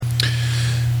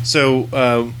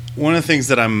So one of the things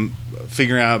that I'm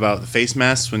figuring out about the face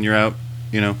masks when you're out,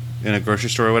 in a grocery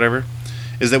store or whatever,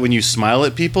 is that when you smile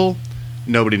at people,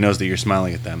 nobody knows that you're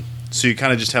smiling at them. So you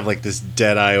kind of just have like this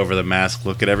dead eye over the mask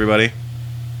look at everybody.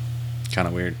 Kind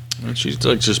of weird. She's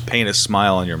like, just paint a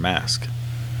smile on your mask.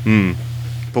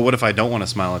 But what if I don't want to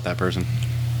smile at that person?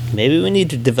 Maybe we need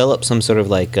to develop some sort of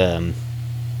like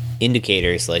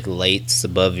indicators, like lights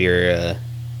above your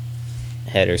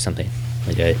head or something.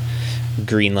 Like a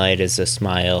green light is a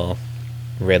smile,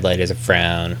 red light is a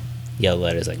frown, yellow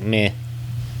light is like meh.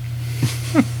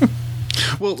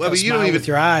 Well, I mean, you don't even with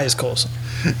your eyes, Coulson.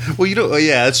 Well, you don't.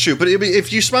 Yeah, that's true. But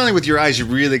if you're smiling with your eyes, you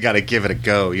really got to give it a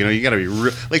go. You got to be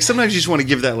like. Sometimes you just want to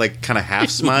give that like kind of half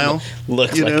smile.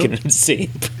 Look like an insane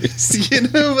person.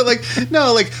 But like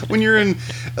no, like when you're in,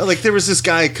 like there was this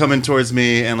guy coming towards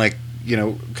me, and like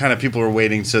kind of people were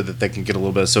waiting so that they can get a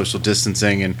little bit of social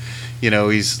distancing, and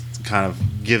he's kind of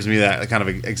gives me that kind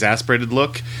of exasperated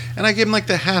look, and I give him like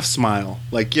the half smile,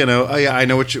 like oh yeah, I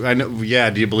know, yeah,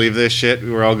 do you believe this shit?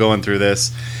 We're all going through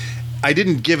this. I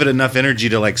didn't give it enough energy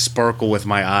to like sparkle with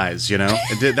my eyes,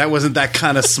 that wasn't that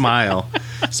kind of smile.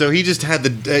 So he just had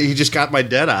he just got my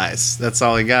dead eyes. That's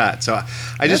all he got. So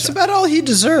that's about all he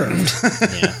deserved.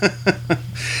 Yeah.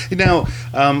 Now,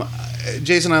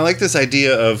 Jason, I like this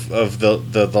idea of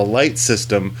the light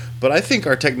system, but I think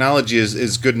our technology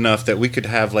is good enough that we could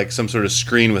have like some sort of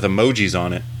screen with emojis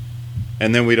on it,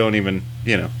 and then we don't even,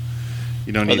 you don't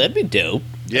need. Oh, that'd be dope.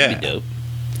 Yeah. That'd be dope.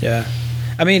 Yeah.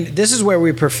 I mean, this is where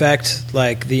we perfect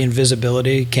like the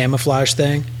invisibility camouflage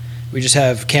thing. We just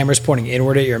have cameras pointing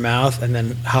inward at your mouth and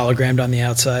then hologrammed on the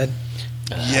outside.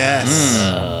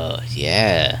 Yes.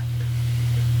 Yeah.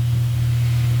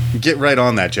 Get right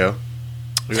on that, Joe.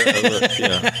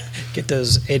 Yeah. Get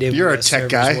those AWS You're a tech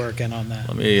guy working on that.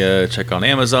 Let me check on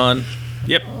Amazon.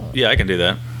 Yep. Yeah, I can do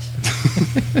that.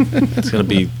 It's going to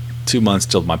be 2 months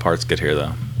till my parts get here,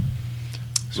 though.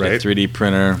 So right. 3D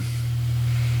printer,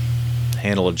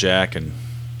 handle a jack, and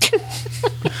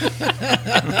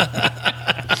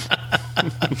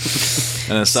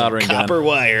and a soldering gun. Copper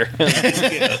wire.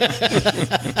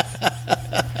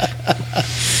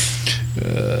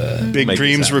 Big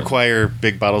dreams require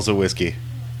big bottles of whiskey.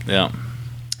 Yeah.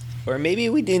 Or maybe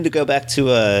we need to go back to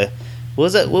what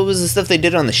was that? What was the stuff they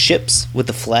did on the ships with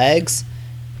the flags?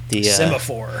 The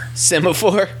semaphore.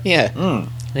 Semaphore. Yeah.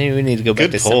 Maybe we need to go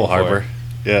back to Pearl semaphore. Harbor.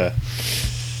 Yeah.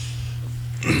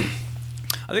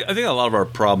 I think a lot of our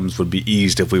problems would be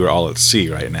eased if we were all at sea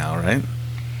right now, right?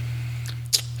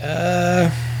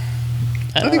 I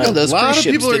think those cruise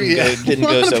ships didn't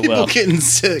go so well. Getting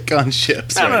sick on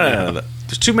ships. No.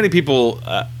 There's too many people.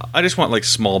 I just want like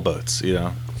small boats,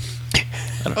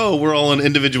 Oh, we're all on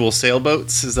individual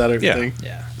sailboats. Is that everything?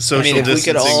 Yeah. Social if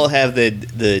distancing. we could all have the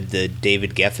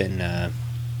David Geffen,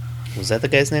 was that the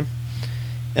guy's name?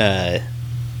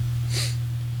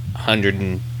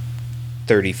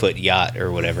 130-foot yacht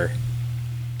or whatever.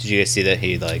 Did you guys see that?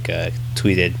 He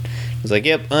tweeted. He was like,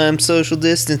 "Yep, I'm social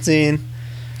distancing."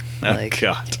 Oh,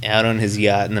 God. Out on his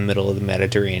yacht in the middle of the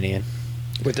Mediterranean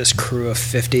with this crew of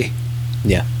 50.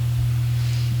 Yeah.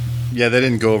 Yeah, they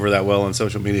didn't go over that well on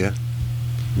social media.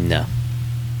 No.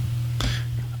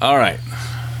 All right.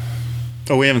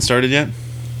 Oh, we haven't started yet?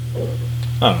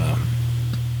 I don't know.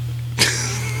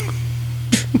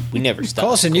 We never stopped.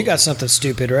 Coulson, you got something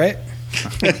stupid, right?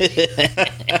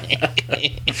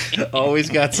 Always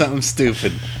got something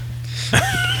stupid.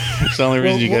 It's the only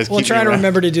reason you guys keep We'll try me to around.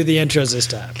 remember to do the intros this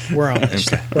time. We're on this.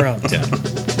 We're on this.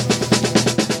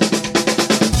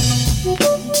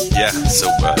 Yeah, so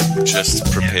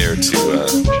just prepare to...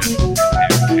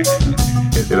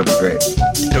 It'll be great.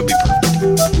 It'll be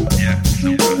perfect. Yeah,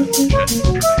 so just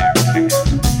prepare to...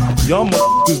 Y'all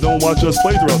motherfuckers don't watch us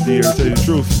play throughout the year, to tell you the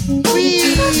truth.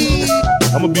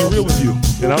 I'm gonna be real with you,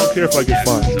 and I don't care if I get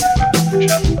fined.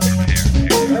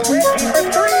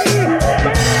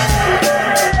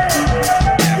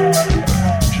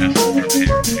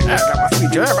 I got my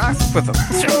sweet jerk with them.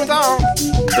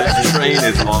 That train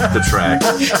is off the track.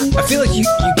 I feel like you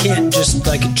can't just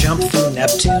like jump through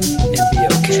Neptune and be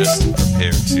okay. Just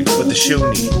prepare to... What the show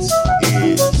needs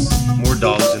is more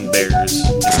dogs and bears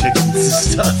and chickens and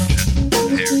stuff.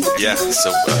 Yeah,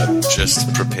 so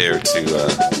just prepare to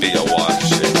be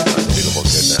awash in unbelievable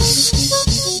goodness.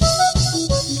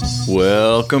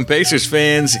 Welcome, Pacers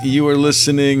fans. You are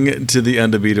listening to the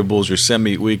Undebeatables, your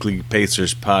semi-weekly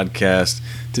Pacers podcast.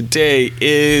 Today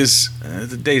is,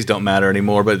 the days don't matter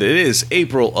anymore, but it is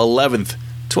April 11th,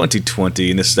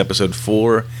 2020, and this is episode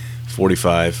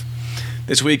 445.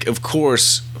 This week, of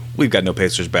course, we've got no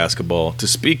Pacers basketball to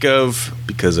speak of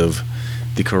because of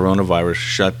the coronavirus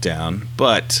shutdown,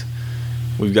 but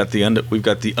we've got the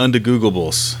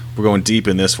Undegoogleables. We're going deep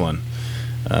in this one.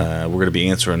 We're going to be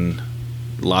answering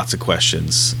lots of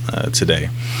questions today.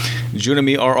 Joining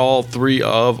me are all three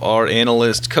of our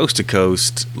analysts, coast to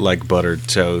coast, like buttered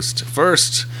toast.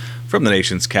 First, from the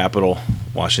nation's capital,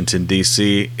 Washington,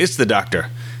 D.C., it's the doctor,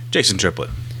 Jason Triplett.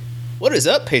 What is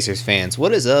up, Pacers fans?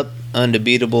 What is up,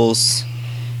 Undebeatables?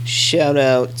 Shout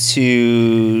out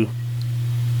to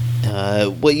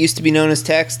what used to be known as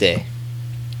Tax Day,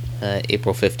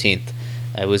 April 15th.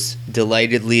 I was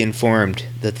delightedly informed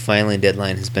that the filing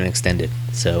deadline has been extended.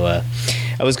 So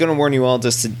I was going to warn you all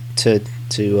just to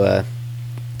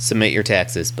submit your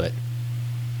taxes, but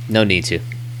no need to.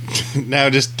 Now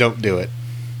just don't do it.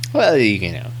 Well, you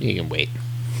can wait.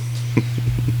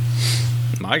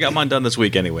 I got mine done this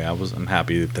week anyway. I'm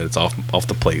happy that it's off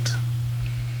the plate.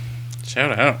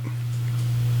 Shout out.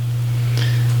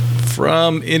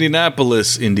 From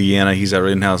Indianapolis, Indiana, he's our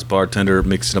in-house bartender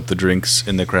mixing up the drinks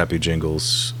and the crappy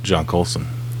jingles, John Colson.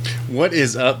 What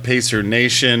is up, Pacer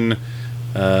Nation?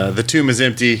 The tomb is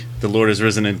empty. The Lord is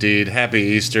risen indeed. Happy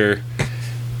Easter.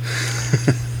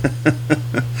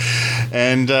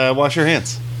 And wash your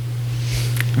hands.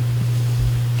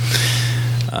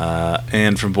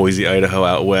 And from Boise, Idaho,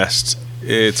 out west,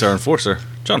 it's our enforcer,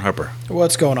 John Harper.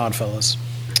 What's going on, fellas?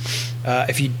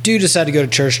 If you do decide to go to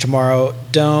church tomorrow,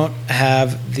 don't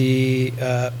have the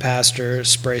pastor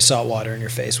spray salt water in your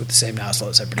face with the same nozzle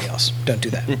as everybody else. Don't do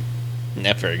that.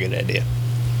 Never a good idea.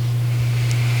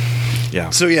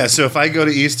 Yeah. So if I go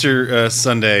to Easter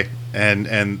Sunday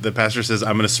and the pastor says,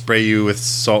 I'm going to spray you with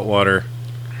salt water,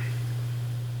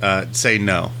 say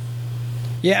no.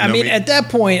 Yeah, I mean, at that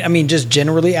point, just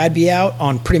generally, I'd be out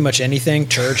on pretty much anything,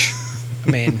 church.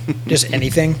 Just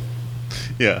anything.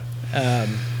 Yeah.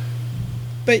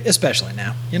 But especially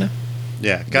now,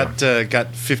 Yeah.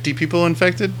 Got 50 people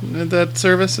infected at that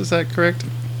service. Is that correct?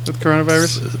 With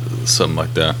coronavirus? Something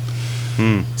like that.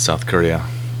 South Korea.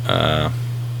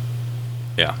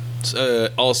 Yeah.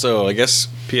 Also, I guess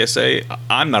PSA,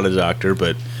 I'm not a doctor,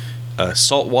 but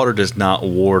salt water does not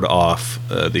ward off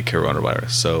the coronavirus.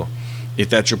 So if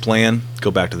that's your plan,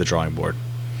 go back to the drawing board.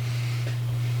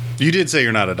 You did say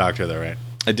you're not a doctor, though, right?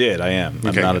 I did. I am.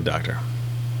 I'm not a doctor.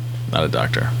 Not a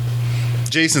doctor.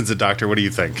 Jason's a doctor. What do you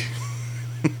think?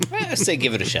 I say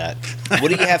give it a shot. What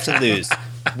do you have to lose?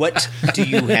 What do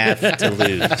you have to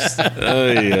lose?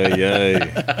 Ay.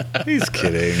 He's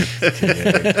kidding.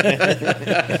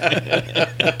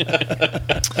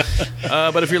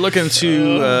 But if you're looking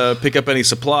to pick up any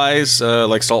supplies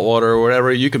like salt water or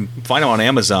whatever, you can find them on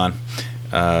Amazon.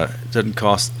 It doesn't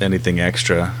cost anything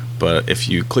extra. But if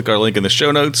you click our link in the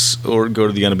show notes or go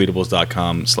to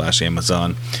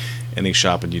theundebeatables.com/Amazon, any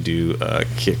shopping you do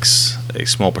kicks a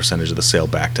small percentage of the sale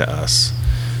back to us.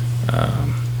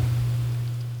 I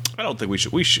don't think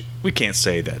we can't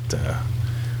say that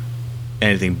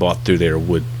anything bought through there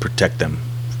would protect them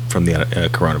from the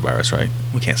coronavirus, right?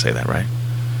 We can't say that, right?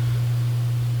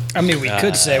 We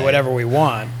could say whatever we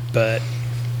want, but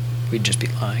we'd just be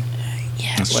lying.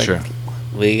 Yeah, that's true.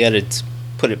 We got to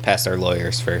put it past our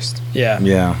lawyers first.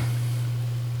 Yeah.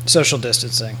 Social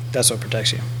distancing. That's what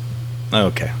protects you.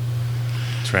 Okay.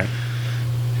 That's right.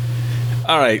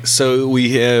 All right, so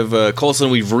we have Colson.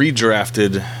 We've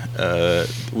redrafted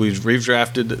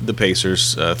the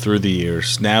Pacers through the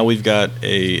years. Now we've got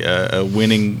a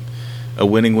winning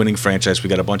franchise. We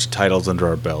got a bunch of titles under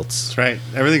our belts. That's right.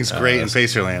 Everything's great in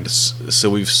Pacerland. So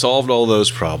we've solved all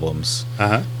those problems.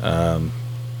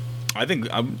 I think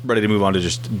I'm ready to move on to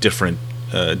just different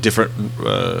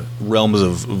realms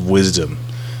of wisdom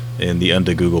in the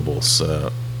Undegoogleables.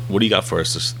 What do you got for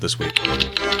us this week?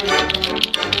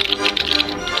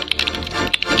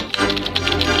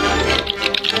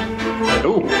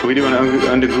 Oh, are we doing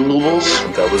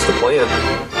Undegoogleables? That was the plan.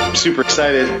 I'm super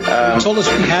excited. You told us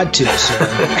we had to, so.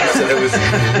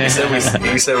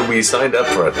 He said we signed up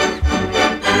for it.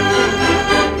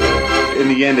 In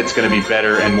the end, it's going to be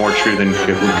better and more true than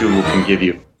Google can give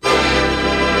you.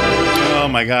 Oh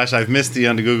my gosh, I've missed the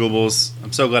Undegoogleables.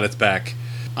 I'm so glad it's back.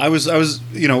 I was,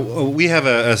 we have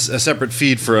a separate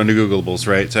feed for Undegoogleables,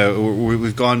 right? So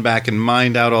we've gone back and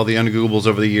mined out all the Undegoogleables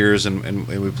over the years, and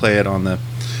we play it on the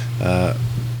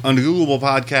Undegoogleable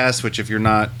podcast, which if you're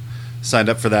not signed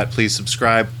up for that, please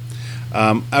subscribe.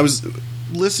 I was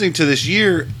listening to this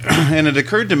year, and it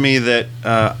occurred to me that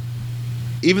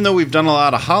even though we've done a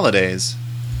lot of holidays,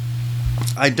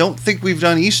 I don't think we've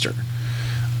done Easter.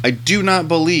 I do not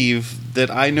believe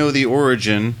that I know the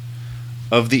origin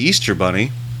of the Easter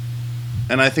Bunny,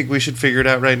 and I think we should figure it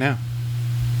out right now.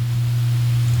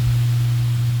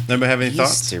 Anybody have any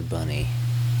thoughts? Easter Bunny.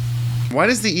 Why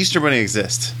does the Easter Bunny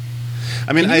exist?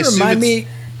 I mean, Can I you assume remind me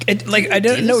I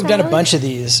don't know. We've done a bunch of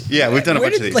these. Yeah, we've done a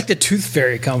bunch of these. Where did the Tooth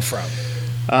Fairy come from?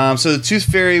 So the Tooth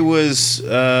Fairy was,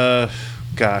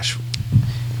 gosh.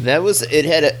 That was. It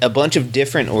had a bunch of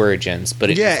different origins, but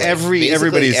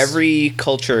every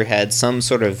culture had some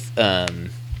sort of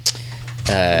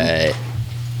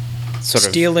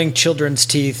stealing children's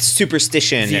teeth,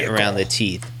 superstition vehicle. around the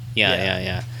teeth.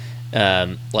 Yeah.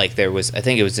 Like there was, I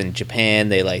think it was in Japan.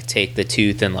 They like take the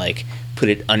tooth and like put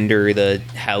it under the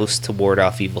house to ward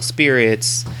off evil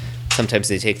spirits. Sometimes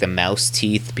they take the mouse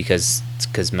teeth because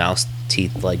mouse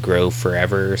teeth like grow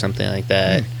forever or something like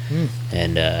that,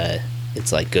 and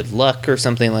it's like good luck or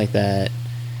something like that.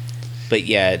 But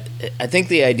yeah, I think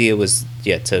the idea was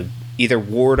to either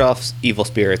ward off evil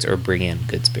spirits or bring in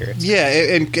good spirits. Yeah,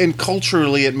 and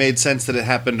culturally it made sense that it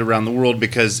happened around the world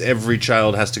because every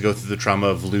child has to go through the trauma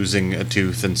of losing a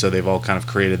tooth, and so they've all kind of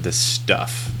created this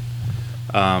stuff.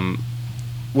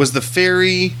 Was the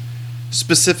fairy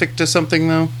specific to something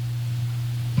though?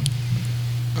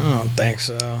 I don't think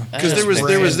so. Because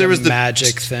there was the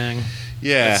magic thing.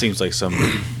 Yeah, That seems like some.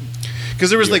 because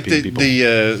there was like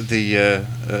European the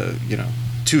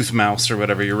tooth mouse or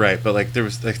whatever. You're right, but like there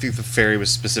was, I think the fairy was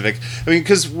specific. I mean,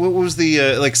 because what was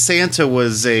the like Santa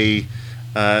was a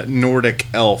Nordic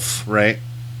elf, right?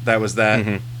 That was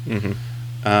that.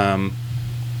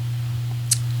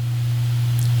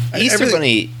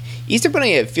 Easter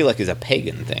Bunny, I feel like is a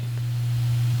pagan thing.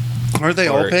 Aren't they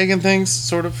all pagan things,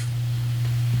 sort of?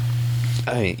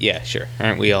 I mean, yeah, sure.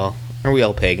 Aren't we all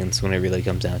pagans when it really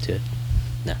comes down to it?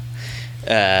 No.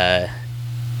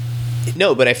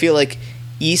 No, but I feel like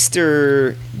the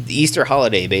Easter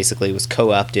holiday basically was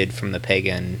co-opted from the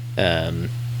pagan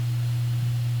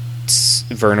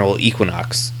vernal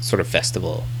equinox sort of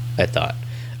festival, I thought,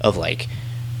 of like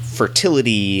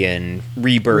fertility and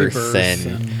rebirth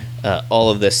and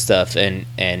all of this stuff,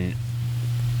 and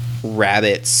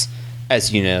rabbits,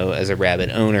 as you know, as a rabbit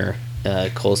owner,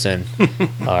 Coulson,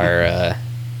 are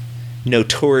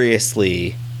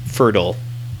notoriously fertile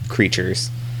creatures.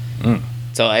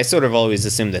 So I sort of always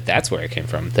assumed that that's where it came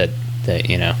from. That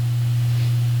you know.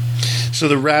 So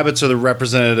the rabbits are the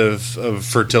representative of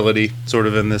fertility, sort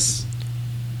of in the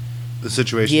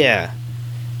situation. Yeah.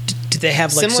 Did they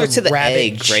have like similar some to the rabbit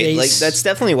egg, right? chase? Like that's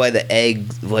definitely why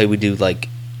we do like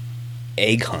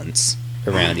egg hunts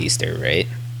around Easter, right?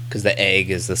 Because the egg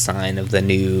is the sign of the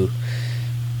new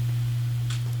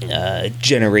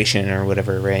generation or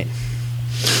whatever, right?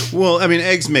 Well, I mean,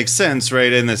 eggs make sense,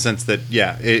 right? In the sense that,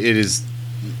 yeah, it is.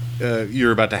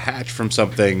 You're about to hatch from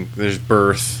something. There's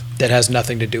birth. That has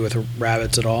nothing to do with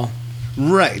rabbits at all.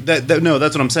 Right. No,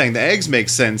 that's what I'm saying. The eggs make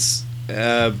sense.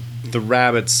 The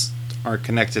rabbits are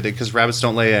connected because rabbits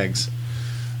don't lay eggs.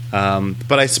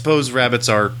 But I suppose rabbits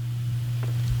are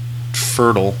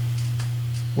fertile.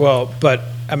 Well, but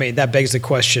I mean that begs the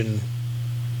question: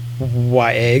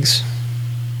 why eggs?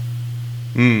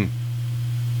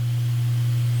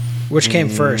 Which came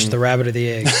first, the rabbit or the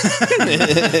egg?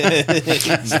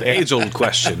 It's the age-old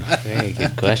question. Very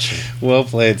good question. Well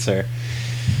played, sir.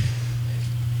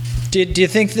 Do you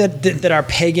think that our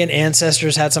pagan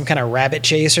ancestors had some kind of rabbit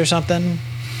chase or something?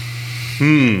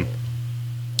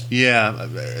 Yeah,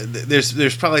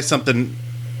 there's probably something.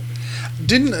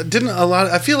 Didn't a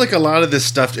lot? I feel like a lot of this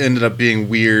stuff ended up being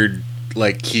weird,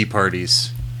 like key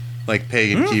parties, like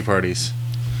pagan key parties.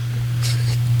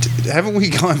 Haven't we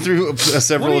gone through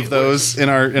several of those in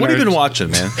our? What have you been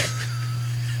watching, man?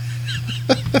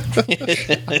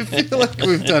 I feel like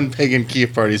we've done pagan key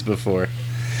parties before,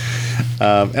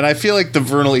 and I feel like the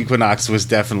vernal equinox was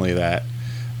definitely that.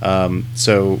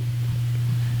 So,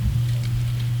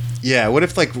 yeah, what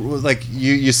if like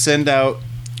you send out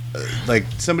like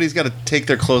somebody's got to take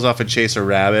their clothes off and chase a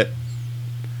rabbit,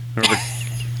 whoever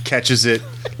catches it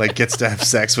like gets to have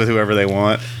sex with whoever they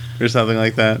want or something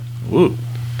like that. Ooh.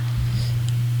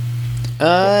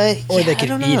 Or they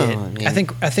could eat it. I mean,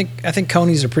 I think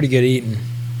conies are pretty good eating,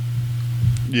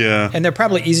 Yeah, and they're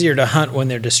probably easier to hunt when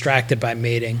they're distracted by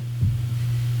mating.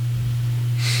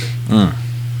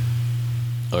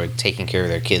 or taking care of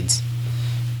their kids,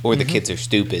 or the kids are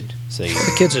stupid. So you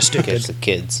The kids are stupid. catch the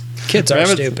kids. Kids are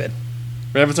Rabbits- stupid.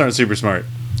 rabbits aren't super smart.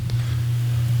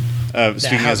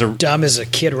 Speaking How as a, dumb is a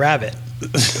kid rabbit?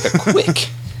 They're quick.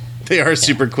 they are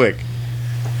super quick.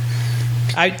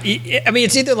 I mean,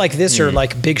 it's either like this or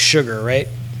like Big Sugar, right?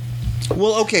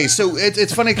 Well, okay, so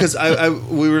it's funny because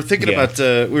we were thinking Yeah.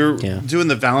 about we were Yeah. doing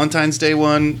the Valentine's Day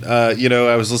one. I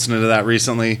was listening to that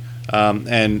recently,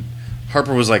 and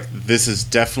Harper was like, "This is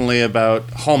definitely about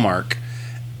Hallmark,"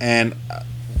 and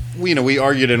we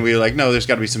argued and we were like, "No, there's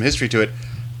got to be some history to it."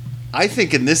 I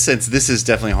think in this sense, this is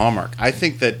definitely Hallmark. I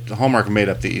think that Hallmark made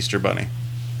up the Easter Bunny.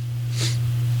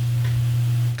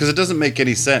 because it doesn't make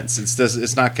any sense.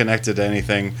 It's not connected to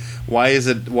anything. Why is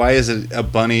it a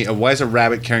bunny? Why is a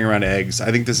rabbit carrying around eggs?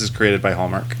 I think this is created by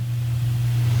Hallmark.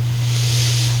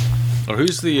 Or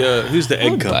who's the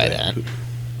egg company? Buy that.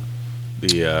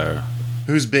 The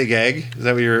Who's Big Egg? Is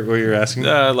that what you're asking?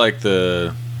 like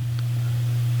the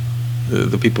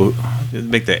people who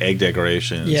make the egg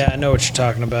decorations. Yeah, I know what you're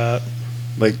talking about.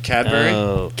 Like Cadbury?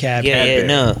 Oh, Cadbury.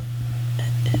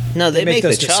 No, they make the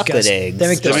those chocolate disgust- eggs. They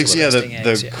make That those makes disgusting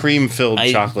eggs, the yeah. cream-filled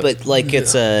chocolate. But like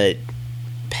it's a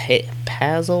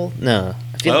Pazzle? No,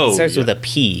 I feel like it starts with a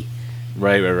P.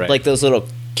 Right. Like those little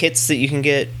kits that you can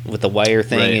get with the wire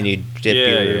thing, Right. and you dip your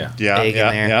egg in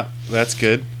there. Yeah, that's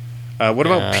good. What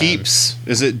about Peeps?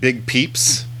 Is it Big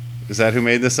Peeps? Is that who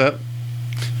made this up?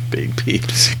 Big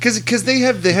Peeps. Because they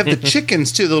have the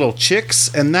chickens too, the little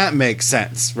chicks, and that makes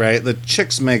sense, right? The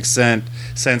chicks make sense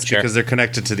Sure. because they're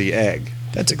connected to the egg.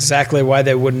 That's exactly why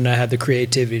they wouldn't have had the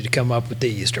creativity to come up with the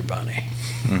Easter Bunny.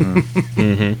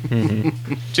 Big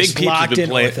Just Peeps has locked been in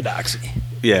playing. orthodoxy.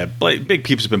 Yeah, Big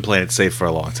Peeps have been playing it safe for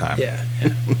a long time. Yeah.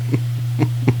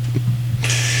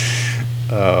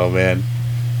 Oh man.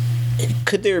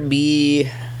 Could there be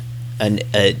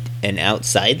an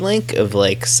outside link of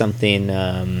like something?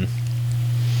 I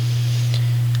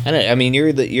don't. I mean,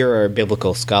 you're our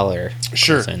biblical scholar.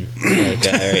 Sure. Cousin.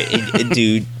 Like,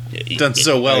 do Done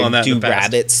so well on that in Do the past.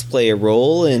 rabbits play a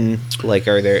role in like?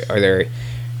 Are there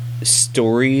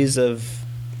stories of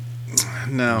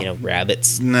No.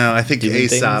 rabbits? No, I think doing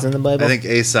things Aesop. in the Bible? I think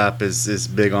Aesop is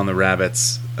big on the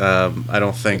rabbits. I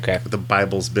don't think Okay. the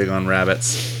Bible's big on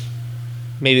rabbits.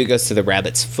 Maybe it goes to the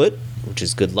rabbit's foot, which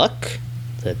is good luck.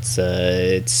 That's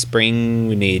it's spring.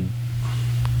 We need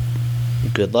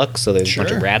good luck, so there's a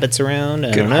bunch of Sure. rabbits around. I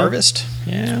Good don't know. harvest.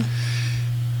 Yeah.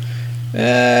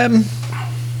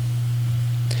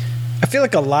 I feel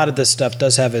like a lot of this stuff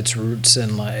does have its roots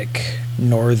in like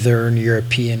Northern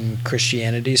European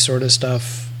Christianity sort of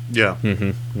stuff. Yeah.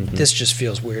 This just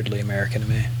feels weirdly American to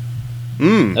me.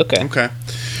 Okay. Okay.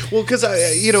 Well, because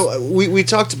we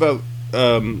talked about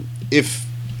if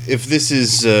this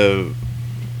is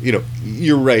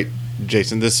you're right,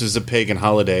 Jason. This is a pagan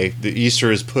holiday. The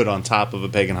Easter is put on top of a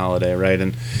pagan holiday, right?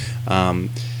 And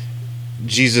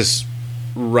Jesus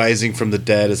rising from the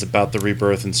dead is about the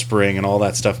rebirth and spring, and all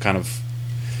that stuff kind of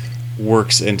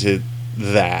works into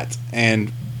that.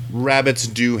 And rabbits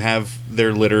do have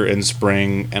their litter in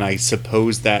spring, and I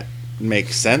suppose that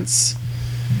makes sense.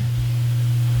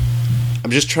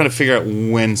 I'm just trying to figure out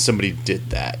when somebody did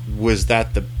that. Were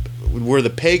the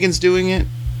pagans doing it?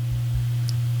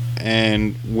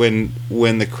 And when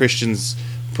the Christians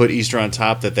put Easter on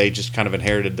top, that they just kind of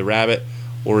inherited the rabbit?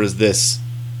 Or is this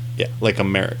like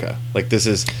America? Like is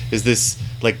this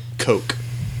like Coke?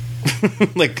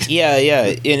 Like Yeah.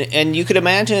 And you could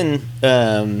imagine,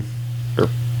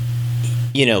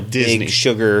 Disney. Big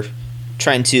Sugar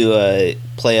trying to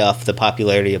play off the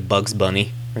popularity of Bugs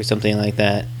Bunny or something like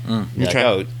that. Like, Okay.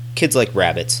 oh, kids like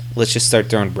rabbits. Let's just start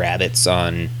throwing rabbits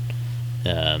on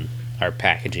our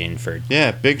packaging for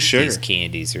Big Sugar. these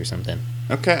candies or something.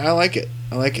 Okay, I like it.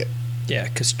 Yeah,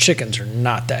 because chickens are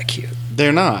not that cute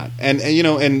They're not, and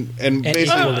basically,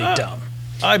 equally dumb.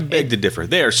 I beg to differ.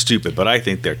 They are stupid, but I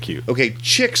think they're cute. okay,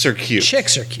 chicks are cute.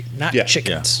 Chicks are cute, not Yeah.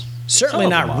 chickens. Certainly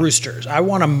Some of them not are. roosters. I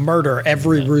want to murder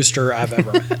every rooster I've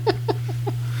ever met.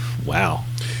 Wow.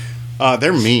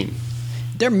 They're mean.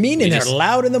 They're mean and they're just-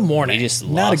 loud in the We morning. just Not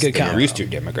a lost good the combo. rooster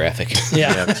demographic.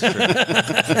 Yeah. That's true.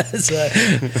 It's,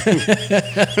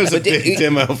 It was a But big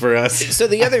demo for us. So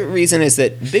the other reason is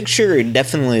that Big Sugar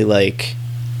definitely like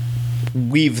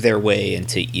weave their way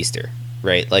into Easter,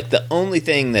 right? Like the only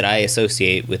thing that I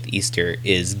associate with Easter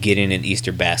is getting an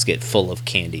Easter basket full of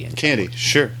candy and Candy,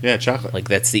 sure, yeah, chocolate. like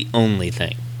that's the only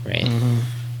thing, right?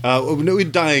 No,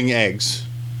 dyeing eggs.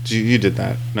 You did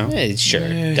that, no? Sure,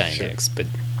 Yeah, dying sure. eggs, but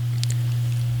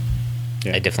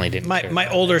Yeah. I definitely didn't. my care my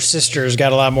about older sisters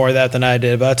got a lot more of that than I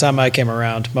did. By the time I came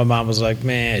around, my mom was like,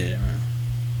 "Man,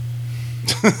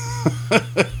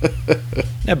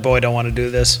 that boy don't want to do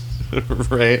this."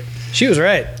 Right. She was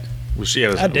right. Was she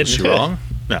didn't. wrong?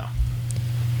 No.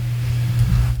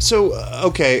 So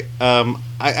okay,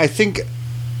 I think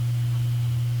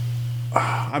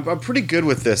I'm pretty good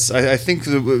with this. I think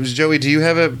Joey, do you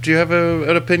have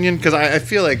an opinion? Because I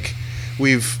feel like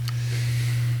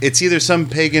it's either some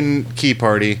pagan key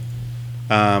party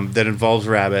that involves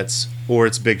rabbits, or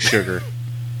it's Big Sugar.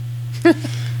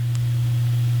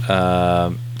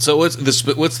 So what's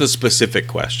the specific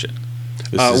question?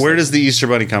 Where does the Easter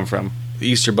Bunny come from? the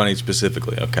Easter Bunny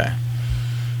specifically? Okay.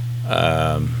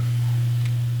 I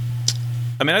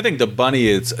mean, I think the bunny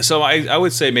is. So I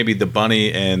would say maybe the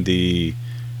bunny and the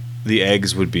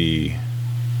eggs would be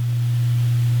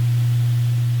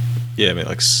Yeah, I mean,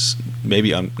 like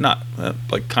maybe I'm not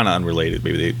like kind of unrelated.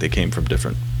 Maybe they came from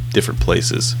different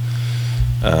places.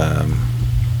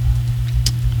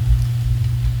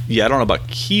 Yeah, I don't know about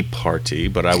Key Party,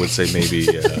 but I would say maybe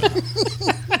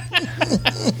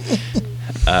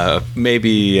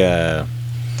yeah.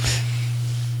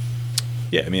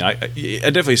 I mean, I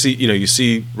definitely see. You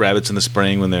see rabbits in the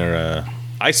spring when they're.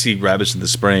 I see rabbits in the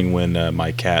spring when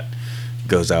my cat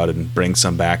goes out and brings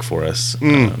some back for us.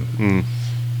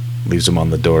 Leaves them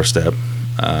on the doorstep.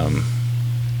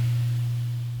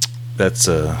 That's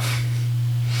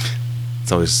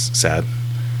it's always sad.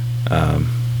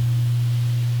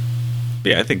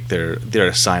 Yeah, I think they're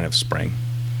a sign of spring.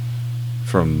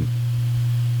 From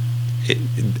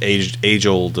age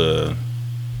old.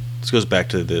 This goes back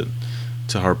to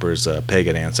Harper's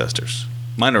pagan ancestors.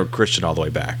 Mine are Christian all the way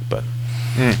back, but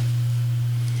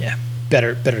Yeah,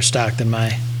 better stock than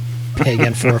my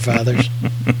pagan forefathers.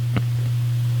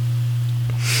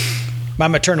 My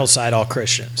maternal side, all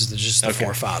Christians. They're just the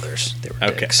forefathers. They were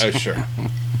dicks. Oh, sure.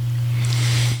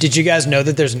 Did you guys know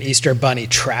that there's an Easter Bunny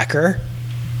tracker?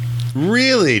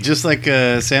 Really? Just like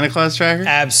a Santa Claus tracker?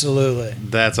 Absolutely.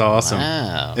 That's awesome.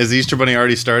 Wow. Is the Easter Bunny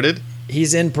already started?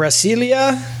 He's in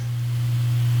Brasilia.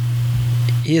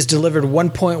 He has delivered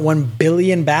 1.1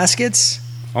 billion baskets.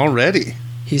 Already?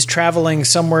 He's traveling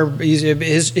somewhere.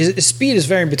 His speed is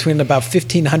varying between about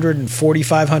 1,500 and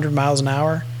 4,500 miles an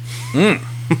hour.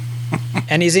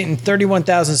 And he's eaten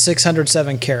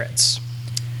 31,607 carrots.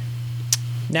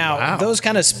 Now, those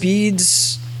kind of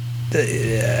speeds,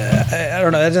 I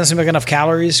don't know. That doesn't seem like enough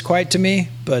calories quite to me.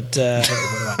 But Well,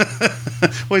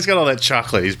 he's got all that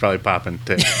chocolate. He's probably popping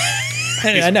too.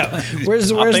 I know. Where's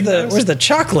the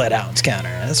chocolate ounce counter?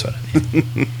 That's what I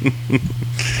mean.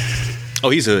 Oh,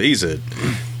 he's been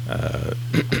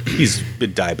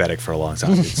diabetic for a long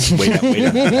time. It's way up.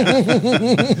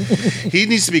 He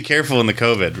needs to be careful in the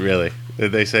COVID, really.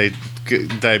 They say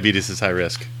diabetes is high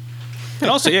risk. And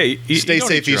also, yeah, you Stay don't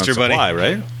safe, eat your own Easter Bunny. supply,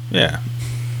 right? Yeah.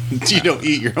 You don't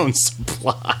eat your own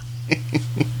supply.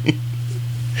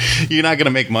 You're not going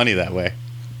to make money that way.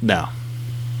 No.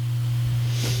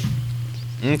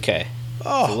 Okay.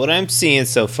 So what I'm seeing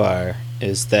so far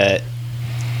is that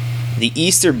the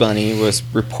Easter Bunny was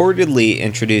reportedly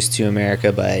introduced to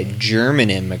America by German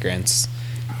immigrants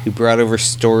who brought over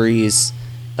stories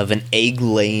of an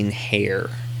egg-laying hare.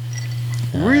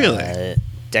 Really?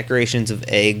 Decorations of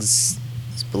eggs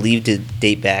is believed to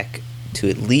date back to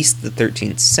at least the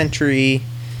 13th century.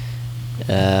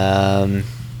 The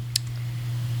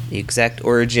exact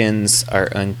origins are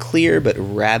unclear, but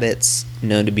rabbits,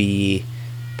 known to be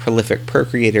prolific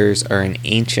procreators, are an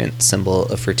ancient symbol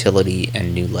of fertility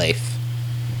and new life.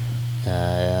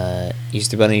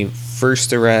 Easter Bunny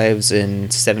first arrives in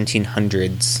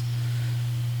 1700s.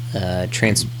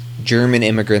 German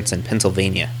immigrants in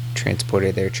Pennsylvania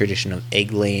transported their tradition of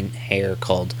egg-laying hare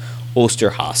called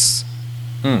Osterhaus.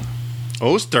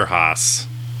 Osterhaus.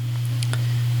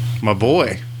 My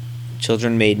boy.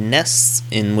 Children made nests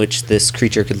in which this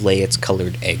creature could lay its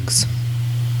colored eggs.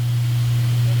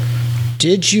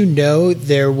 Did you know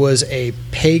there was a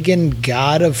pagan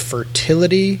god of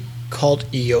fertility called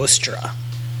Eostra?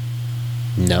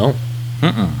 No.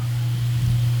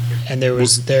 And there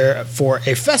was there for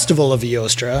a festival of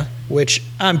Eostra, which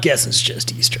I'm guessing is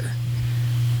just Easter.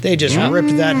 They just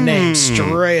ripped that name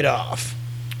straight off.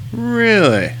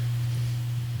 Really?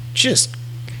 Just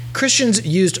Christians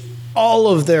used all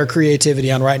of their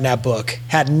creativity on writing that book.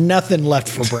 Had nothing left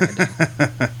for Brandon.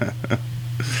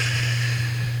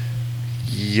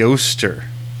 Yoster.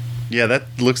 Yeah,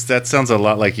 that sounds a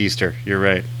lot like Easter. You're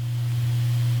right.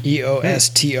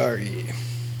 Eostre.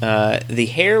 The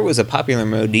hare was a popular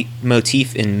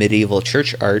motif in medieval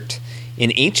church art.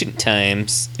 In ancient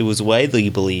times, it was widely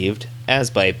believed, as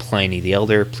by Pliny the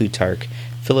Elder, Plutarch,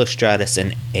 Philostratus,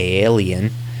 and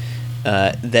Aelian,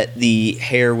 that the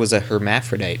hare was a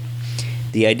hermaphrodite.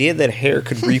 The idea that a hare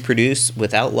could reproduce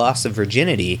without loss of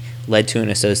virginity led to an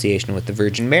association with the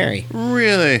Virgin Mary.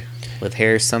 Really? With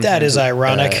hares sometimes That is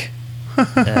ironic.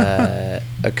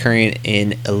 Occurring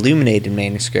in illuminated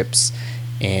manuscripts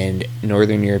and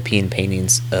Northern European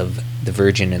paintings of the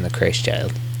Virgin and the Christ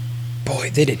Child. Boy,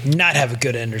 they did not have a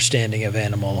good understanding of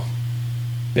animal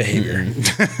behavior.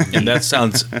 And that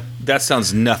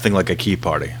sounds nothing like a Key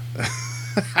Party.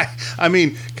 I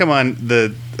mean, come on,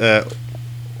 the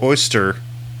oyster.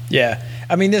 Yeah.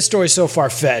 I mean, this story's so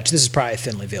far-fetched. This is probably a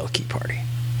thinly veiled Key Party.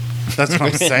 That's what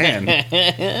I'm saying.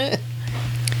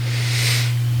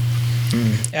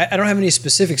 I don't have any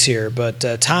specifics here, but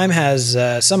Time has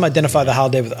some identify the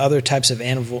holiday with other types of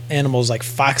animals like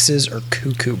foxes or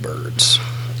cuckoo birds.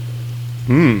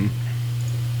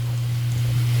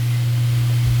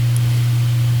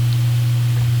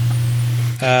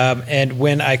 And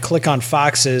when I click on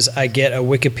foxes, I get a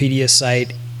Wikipedia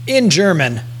site in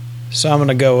German. So I'm going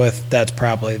to go with that's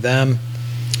probably them.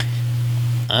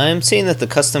 I'm seeing that the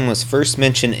custom was first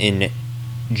mentioned in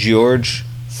George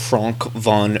Frank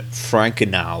von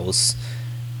Frankenau's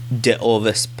De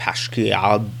Ovis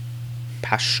Pascal.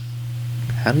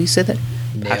 How do you say that?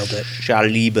 Nailed it.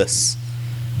 Pascalibus,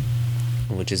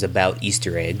 which is about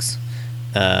Easter eggs,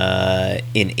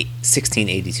 in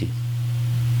 1682.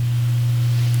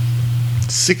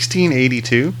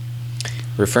 1682.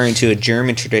 Referring to a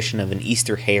German tradition of an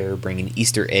Easter hare bringing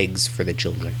Easter eggs for the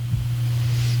children.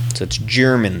 So it's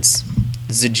Germans.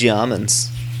 The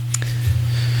Germans.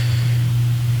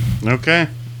 Okay.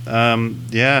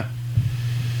 Yeah.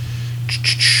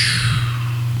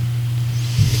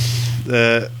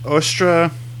 The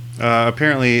Ostra,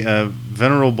 apparently a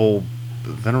venerable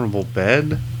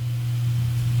bed.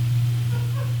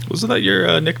 Wasn't that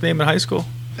your nickname in high school?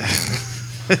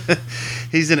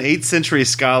 He's an 8th century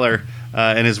scholar.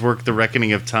 In his work, The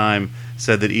Reckoning of Time,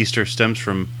 said that Easter stems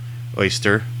from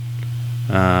oyster.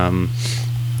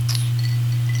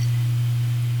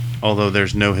 Although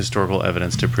there's no historical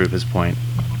evidence to prove his point.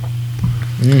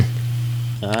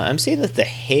 I'm saying that the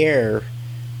hare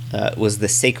was the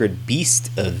sacred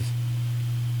beast of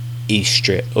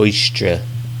Easter,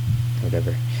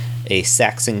 whatever, a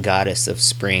Saxon goddess of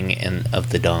spring and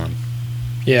of the dawn.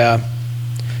 Yeah.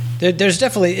 There's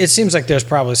definitely, it seems like there's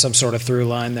probably some sort of through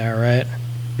line there, right?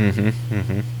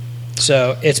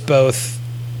 So it's both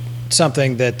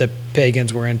something that the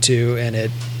pagans were into and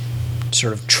it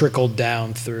sort of trickled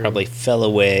down through. Probably fell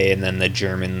away, and then the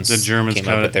Germans came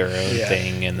up with their own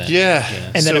thing, and then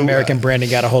and then American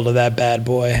branding got a hold of that bad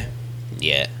boy.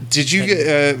 Yeah. Did you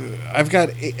get? I've got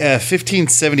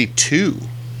 1572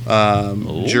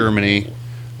 Germany.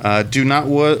 Do not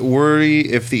worry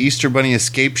if the Easter Bunny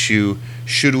escapes you.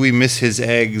 Should we miss his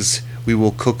eggs, we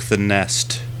will cook the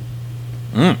nest.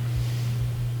 Wait,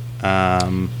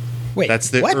 that's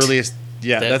the what? earliest.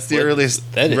 Yeah, that's the earliest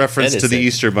reference to the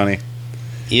Easter Bunny.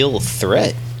 Ill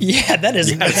threat. Yeah, that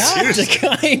is not the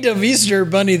kind of Easter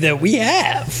bunny that we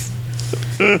have.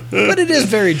 But it is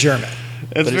very German.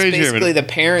 It's But very it's basically German. the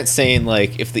parents saying,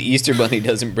 like, if the Easter Bunny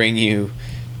doesn't bring you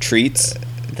treats,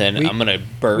 then I'm going to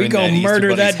burn We gonna that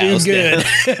murder Easter that dude good.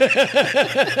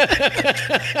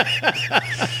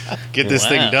 Get this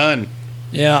thing done.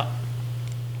 Yeah.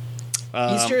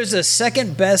 Easter is the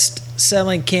second best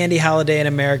selling candy holiday in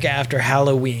America after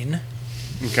Halloween.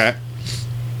 Okay.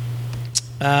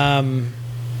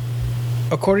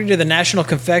 According to the National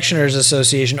Confectioners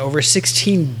Association, over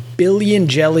 16 billion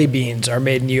jelly beans are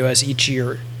made in the U.S. each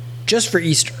year just for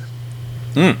Easter.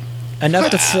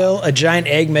 Enough to fill a giant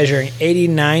egg measuring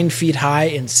 89 feet high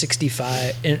and 60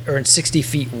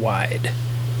 feet wide.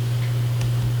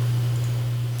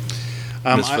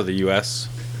 This for the U.S.?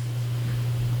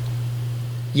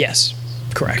 Yes,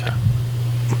 correct.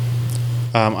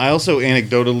 I also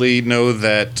anecdotally know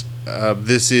that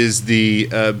this is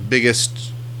the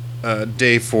biggest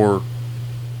day for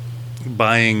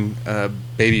buying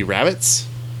baby rabbits.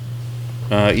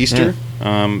 Easter.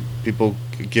 People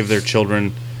give their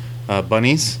children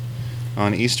bunnies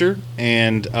on Easter,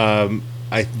 and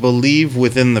I believe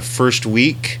within the first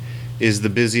week is the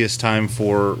busiest time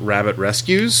for rabbit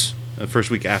rescues. The first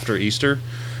week after Easter,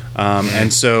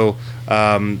 and so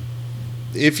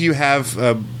if you have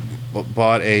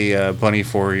bought a bunny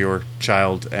for your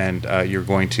child and you're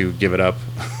going to give it up,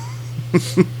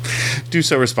 do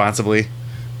so responsibly,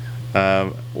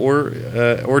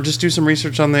 or just do some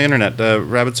research on the internet.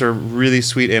 Rabbits are really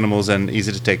sweet animals and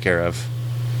easy to take care of.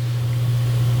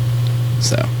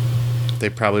 So they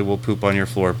probably will poop on your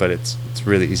floor, but it's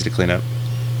really easy to clean up.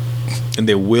 And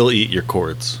they will eat your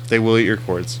cords. They will eat your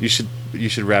cords. You should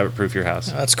rabbit-proof your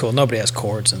house. Oh, that's cool. Nobody has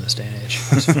cords in this day and age.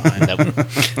 It's fine.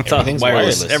 Everything's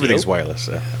wireless. Everything's wireless.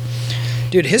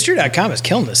 Dude, History.com is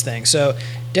killing this thing. So,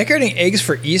 decorating eggs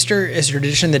for Easter is a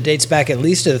tradition that dates back at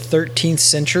least to the 13th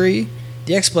century.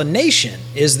 The explanation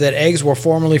is that eggs were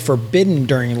formerly forbidden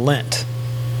during Lent.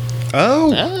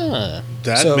 Oh,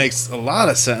 that makes a lot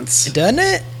of sense. Doesn't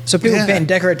it? So people paint and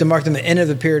decorate to mark them the end of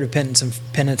the period of penance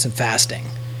and fasting.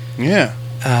 Yeah.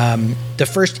 The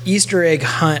first Easter egg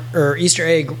hunt, or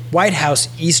White House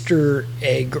Easter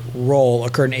egg roll,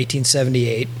 occurred in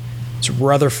 1878. It's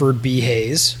Rutherford B.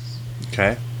 Hayes.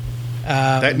 Okay.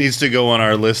 That needs to go on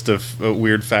our list of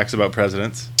weird facts about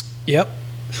presidents. Yep.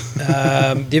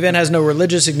 The event has no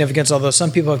religious significance, although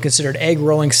some people have considered egg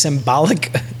rolling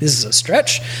symbolic. This is a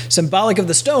stretch. Symbolic of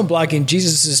the stone blocking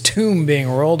Jesus' tomb being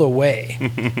rolled away.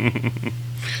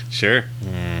 Sure.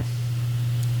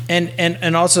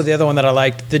 And also the other one that I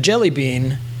liked, the jelly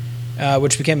bean,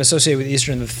 which became associated with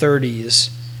Easter in the 30s,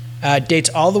 dates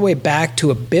all the way back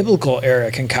to a biblical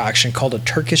era concoction called a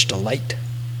Turkish delight.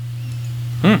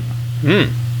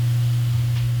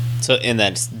 So, and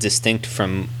that's distinct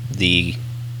from the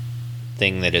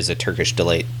thing that is a Turkish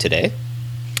delight today?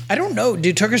 I don't know.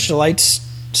 Do Turkish delights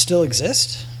still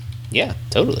exist? Yeah,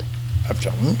 totally.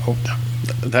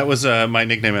 That was my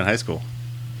nickname in high school.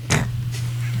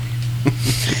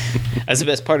 That's the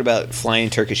best part about flying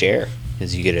Turkish Air,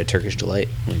 is you get a Turkish delight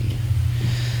when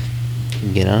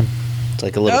you get on. It's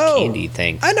like a little candy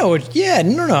thing. I know it. Yeah,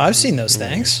 no, I've seen those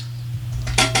things.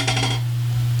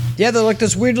 Yeah, they're like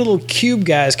those weird little cube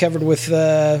guys covered with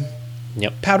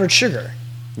powdered sugar.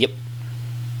 Yep.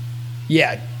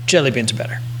 Yeah, jelly beans are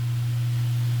better.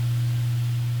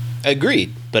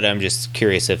 Agreed, but I'm just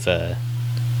curious if...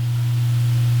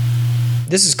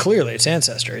 This is clearly its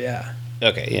ancestor, yeah.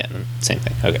 Okay, yeah, same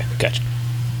thing. Okay, gotcha.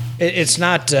 It's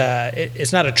not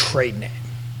a trade name.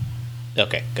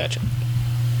 Okay, gotcha.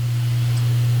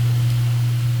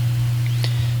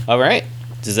 All right.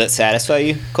 Does that satisfy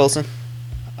you, Colson?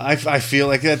 I feel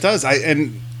like that does.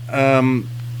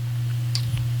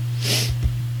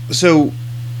 So,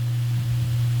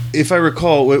 if I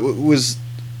recall, it was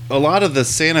a lot of the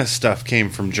Santa stuff came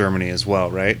from Germany as well,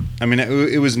 right? I mean,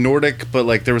 it was Nordic, but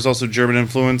like there was also German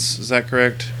influence. Is that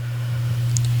correct?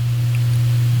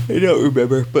 I don't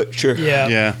remember, but sure. Yeah.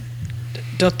 Yeah.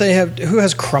 Don't they have... Who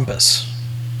has Krampus?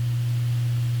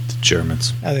 The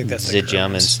Germans. I think that's the Krampus.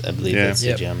 Germans. I believe that's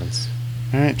the Germans.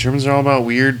 All right, Germans are all about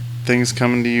weird things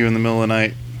coming to you in the middle of the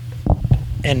night.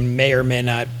 And may or may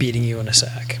not beating you in a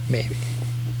sack. Maybe.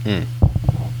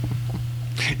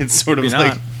 It's sort of Maybe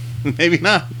like... not. Maybe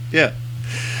not. Yeah.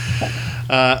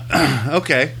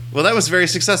 Okay. Well, that was very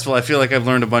successful. I feel like I've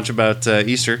learned a bunch about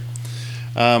Easter.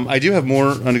 I do have more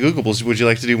on the Googleables. Would you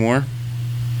like to do more?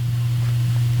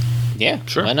 Yeah,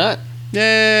 Sure. Why not?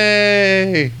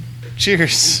 Yay!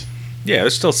 Cheers. Yeah,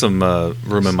 there's still some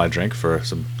room in my drink for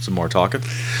some more talking.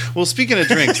 Well, speaking of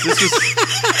drinks, this was...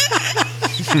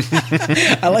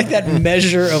 I like that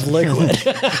measure of liquid.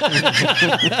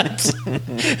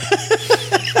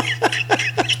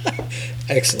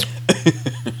 Excellent.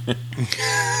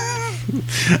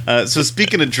 So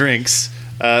speaking of drinks,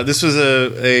 this was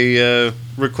a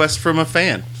request from a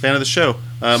fan of the show,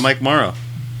 Mike Morrow.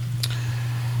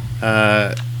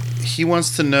 He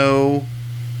wants to know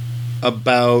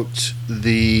about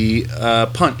the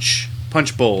punch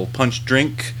bowl, punch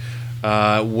drink,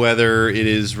 whether it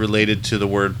is related to the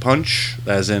word punch,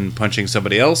 as in punching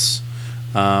somebody else.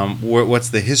 What's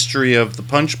the history of the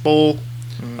punch bowl,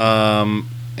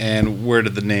 and where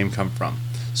did the name come from?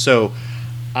 So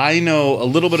I know a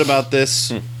little bit about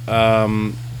this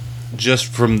just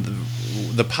from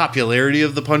the popularity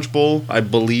of the punch bowl. I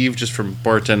believe just from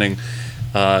bartending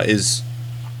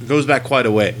goes back quite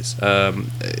a ways.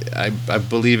 I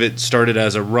believe it started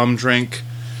as a rum drink,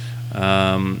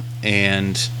 and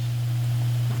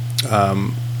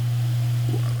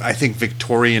I think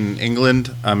Victorian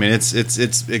England. I mean,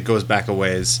 it goes back a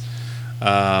ways,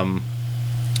 and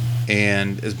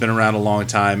has been around a long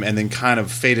time, and then kind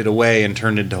of faded away and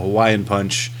turned into Hawaiian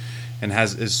punch, and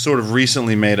is sort of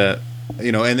recently made a,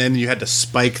 and then you had to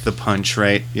spike the punch,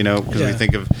 right? Because we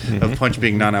think of punch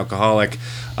being non-alcoholic.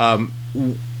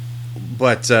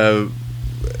 But at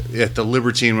the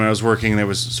Libertine, when I was working, there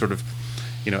was sort of,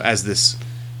 as this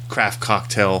craft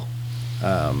cocktail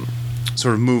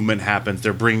sort of movement happens,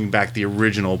 they're bringing back the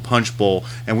original punch bowl,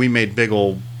 and we made big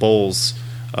old bowls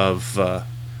of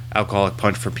alcoholic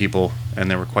punch for people,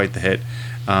 and they were quite the hit.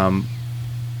 And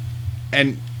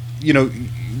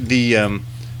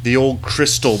the old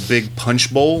crystal big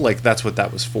punch bowl, like that's what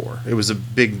that was for. It was a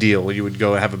big deal. You would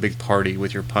go have a big party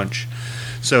with your punch.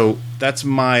 So that's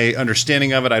my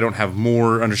understanding of it. I don't have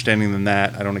more understanding than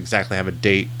that. I don't exactly have a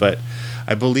date, but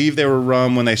I believe they were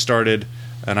rum when they started,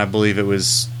 and I believe it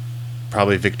was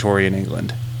probably Victorian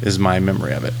England is my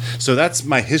memory of it. So that's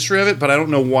my history of it, but I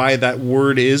don't know why that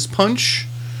word is punch.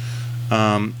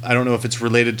 I don't know if it's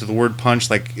related to the word punch,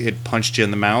 like it punched you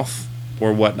in the mouth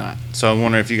or whatnot. So I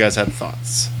wonder if you guys had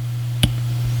thoughts.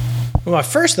 Well, my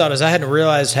first thought is I hadn't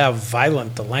realized how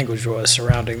violent the language was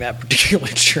surrounding that particular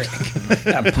drink.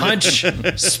 That punch,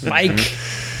 spike.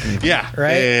 Yeah.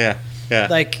 Right? Yeah.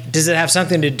 Like, does it have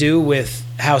something to do with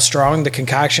how strong the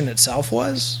concoction itself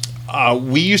was?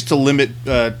 We used to limit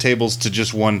tables to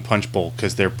just one punch bowl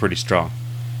because they're pretty strong.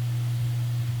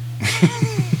 You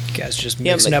guys just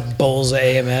mixing up bowls of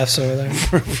AMFs over there.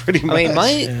 Pretty much.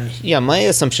 I mean, my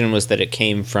assumption was that it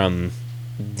came from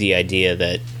the idea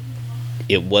that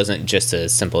it wasn't just a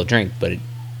simple drink, but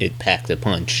it packed a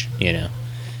punch,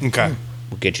 Okay.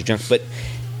 Will get you drunk. But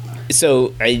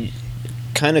so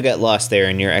kind of got lost there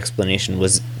in your explanation.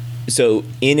 Was so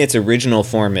in its original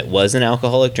form, it was an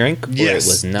alcoholic drink, or Yes, it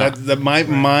was not?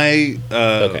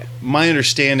 My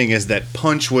understanding is that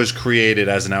punch was created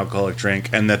as an alcoholic drink,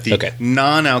 and that the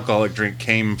non-alcoholic drink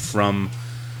came from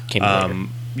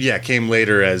came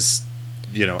later as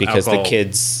because alcohol. the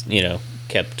kids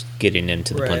kept getting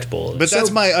into the punch bowl. But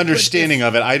that's my understanding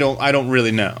of it. I don't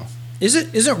really know.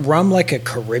 Isn't rum like a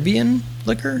Caribbean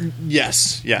liquor?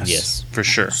 Yes, for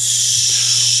sure.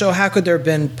 So how could there have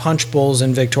been punch bowls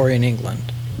in Victorian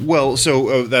England? Well,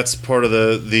 so that's part of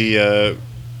the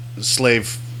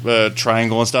slave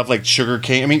triangle and stuff, like sugar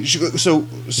cane. I mean,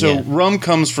 rum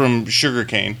comes from sugar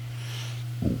cane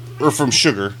or from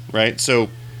sugar, right? So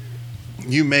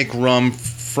you make rum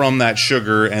from that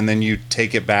sugar, and then you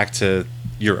take it back to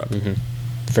Europe. Mm-hmm.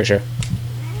 For sure.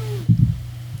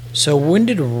 So when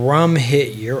did rum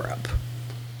hit Europe?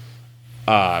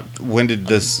 When did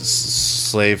this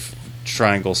slave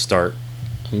triangle start?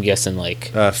 I'm guessing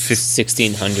like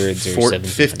 1600s or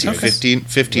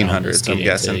 1500s. I'm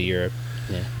guessing. Europe.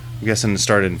 Yeah. I'm guessing it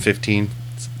started in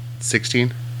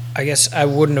 1516. I guess I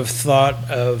wouldn't have thought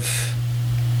of.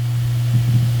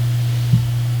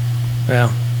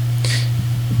 Well,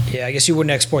 yeah, I guess you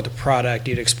wouldn't export the product;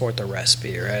 you'd export the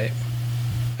recipe, right?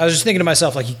 I was just thinking to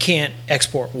myself, like, you can't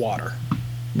export water,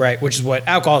 right? Which is what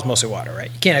alcohol is, mostly water,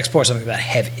 right? You can't export something that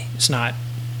heavy. It's not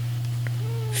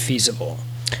feasible.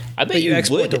 I bet you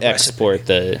would export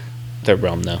the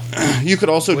rum, though. You could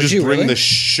also just bring the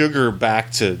sugar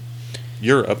back to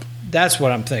Europe. That's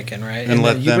what I'm thinking, right? And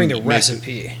let you them bring the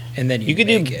recipe, and then you could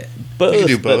make do it. Both, You could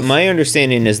do both. But my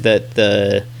understanding is that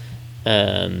the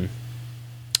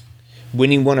when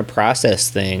you want to process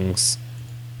things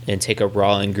and take a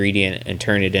raw ingredient and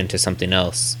turn it into something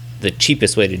else, the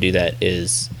cheapest way to do that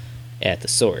is at the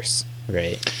source,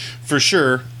 right? For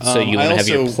sure. So you want to have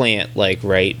your plant like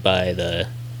right by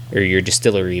or your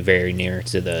distillery very near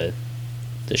to the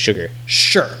sugar.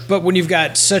 Sure, but when you've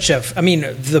got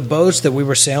the boats that we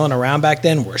were sailing around back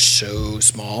then were so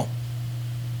small.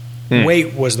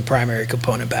 Weight was the primary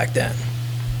component back then.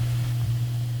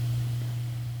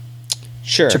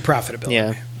 Sure. To profitability.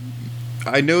 Yeah.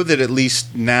 I know that at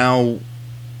least now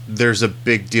there's a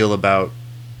big deal about,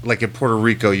 like in Puerto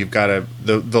Rico, you've got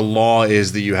the law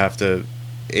is that you have to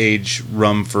age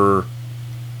rum for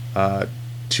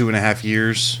 2.5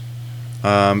 years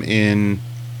in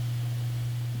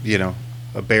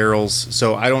barrels.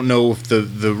 So I don't know if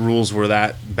the rules were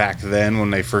that back then when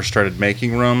they first started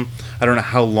making rum. I don't know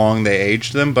how long they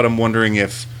aged them, but I'm wondering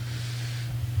if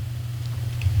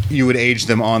you would age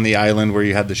them on the island where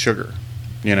you had the sugar,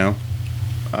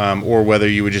 or whether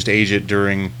you would just age it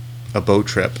during a boat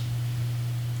trip.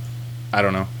 I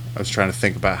don't know. I was trying to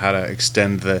think about how to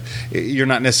extend you're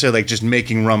not necessarily like just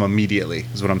making rum immediately,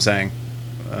 is what I'm saying.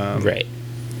 Right.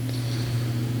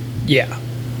 Yeah.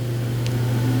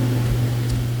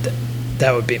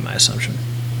 That would be my assumption.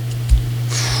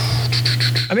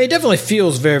 I mean, it definitely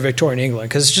feels very Victorian England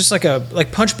because it's just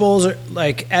like punch bowls are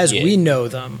like we know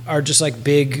them are just like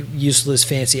big, useless,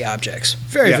 fancy objects.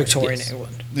 Very Victorian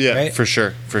England. Yeah, right? for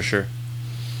sure.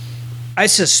 I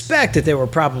suspect that they were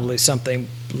probably something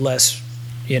less,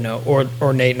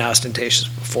 ornate and ostentatious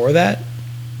before that.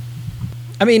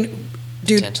 I mean,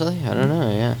 dude, potentially, I don't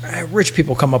know. Yeah, rich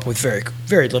people come up with very,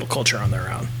 very little culture on their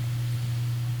own.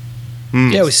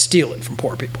 They always steal it from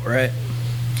poor people, right?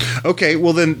 Okay,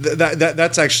 well then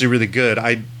that's actually really good.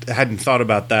 I hadn't thought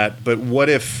about that, but what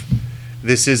if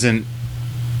this isn't?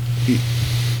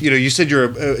 You said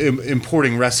you're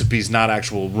importing recipes, not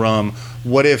actual rum.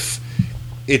 What if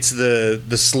it's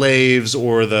the slaves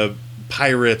or the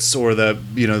pirates or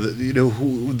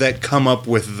who that come up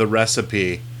with the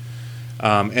recipe,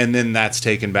 and then that's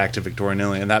taken back to Victorian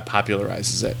England and that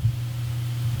popularizes it?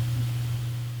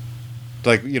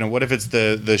 Like, what if it's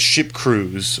the ship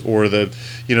crews or the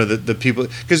people?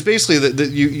 Because basically,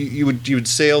 you would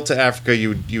sail to Africa, you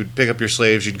would pick up your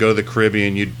slaves, you'd go to the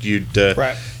Caribbean, you'd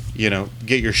right.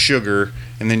 Get your sugar,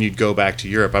 and then you'd go back to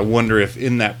Europe. I wonder if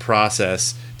in that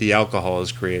process the alcohol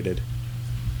is created.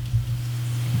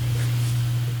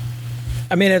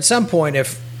 I mean, at some point,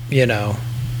 if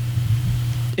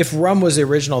rum was the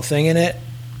original thing in it,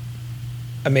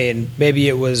 I mean, maybe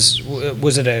it was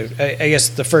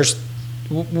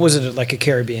it like a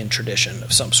Caribbean tradition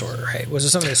of some sort, right? Was it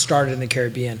something that started in the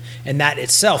Caribbean and that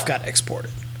itself got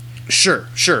exported? Sure.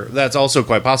 That's also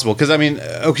quite possible. Because, I mean,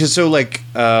 okay, so like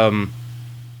a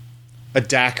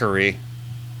daiquiri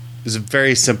is a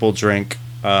very simple drink.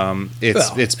 It's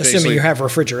basically, assuming you have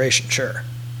refrigeration, sure.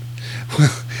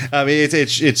 I mean,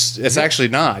 it's actually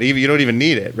not. You don't even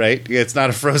need it, right? It's not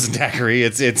a frozen daiquiri.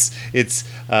 It's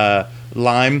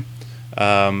lime,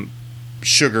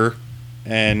 sugar,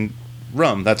 and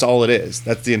rum. That's all it is.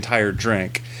 That's the entire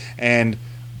drink. And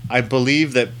I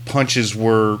believe that punches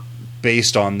were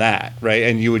based on that, right?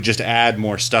 And you would just add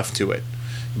more stuff to it.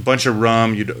 A bunch of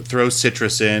rum, you'd throw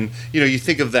citrus in. You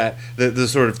think of that, the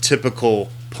sort of typical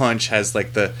punch has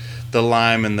like the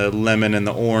lime and the lemon and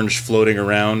the orange floating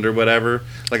around or whatever.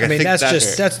 Like I think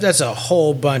that's a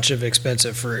whole bunch of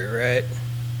expensive fruit, right?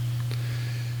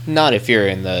 Not if you're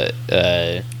in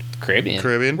the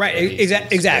Caribbean. Right,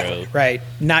 exactly. Right.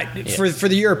 Not for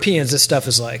the Europeans, this stuff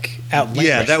is like outlandish.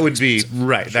 Yeah, that would be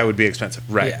right. That would be expensive.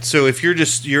 Right. Yeah. So if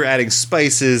you're adding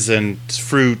spices and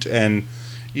fruit and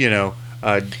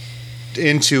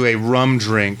into a rum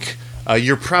drink,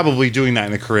 you're probably doing that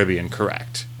in the Caribbean,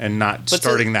 correct? And not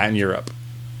starting that in Europe.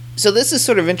 So this is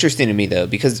sort of interesting to me though,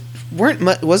 because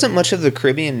wasn't much of the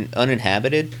Caribbean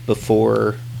uninhabited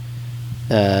before?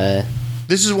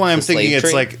 This is why I'm thinking it's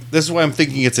trade? this is why I'm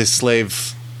thinking it's a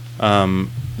slave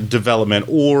development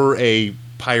or a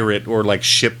pirate or like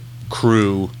ship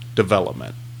crew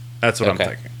development. That's what I'm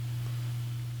thinking.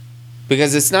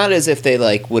 Because it's not as if they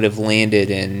like would have landed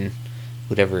in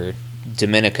whatever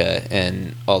Dominica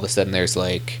and all of a sudden there's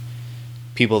like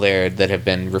people there that have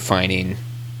been refining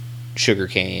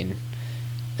sugarcane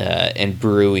and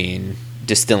brewing,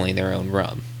 distilling their own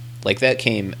rum. Like that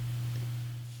came.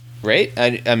 Right?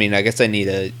 I mean, I guess I need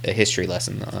a history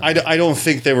lesson. I don't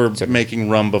think they were making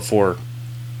rum before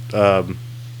the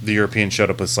Europeans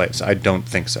showed up with slaves. I don't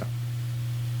think so.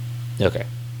 Okay.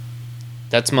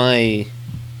 That's my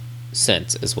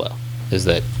sense as well, is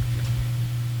that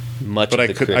much of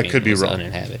the Caribbean was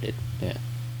uninhabited. Yeah.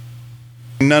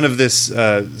 None of this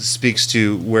speaks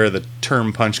to where the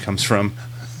term punch comes from,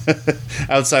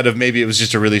 outside of maybe it was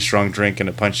just a really strong drink and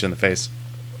it punched you in the face.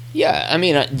 Yeah, I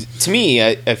mean, to me,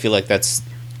 I feel like that's,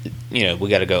 we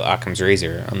got to go Occam's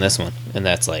razor on this one, and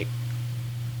that's like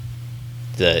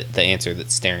the answer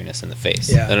that's staring us in the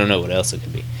face. Yeah. I don't know what else it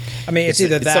could be. I mean, it's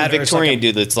either that some or Victorian it's like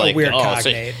dude that's like, weird oh,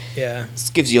 cognate. Yeah, this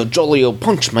gives you a jolly old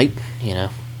punch, mate,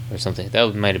 or something.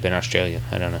 That might have been Australian.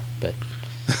 I don't know, but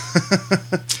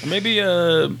maybe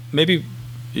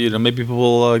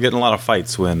people get in a lot of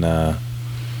fights when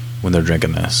they're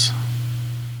drinking this.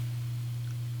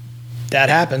 that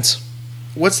happens.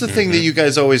 What's the thing that you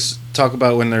guys always talk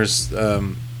about when there's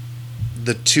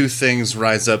the two things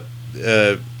rise up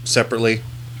separately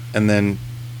and then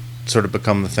sort of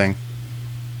become the thing?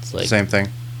 it's like Same thing.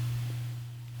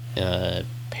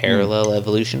 Parallel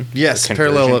evolution. Yes,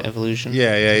 parallel evolution.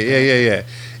 Yeah.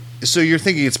 So you're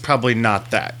thinking it's probably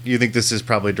not that. You think this is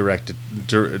probably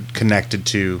connected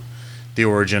to the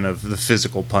origin of the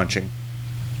physical punching.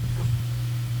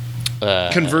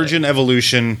 Convergent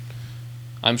evolution.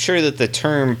 I'm sure that the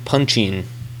term punching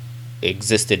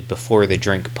existed before the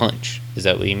drink punch. Is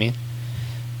that what you mean?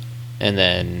 And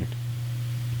then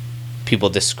people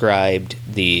described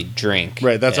the drink.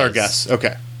 Right, that's our as guess.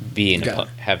 Okay. Being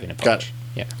having a punch.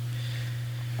 Yeah.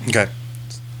 Okay.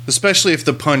 Especially if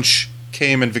the punch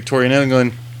came in Victorian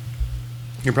England,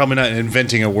 you're probably not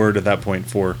inventing a word at that point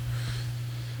for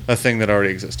a thing that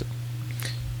already existed.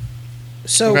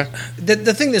 So Okay.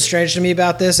 the thing that's strange to me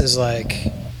about this is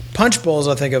like punch bowls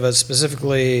I think of as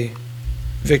specifically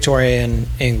Victorian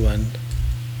England,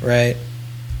 right?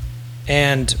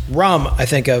 And rum I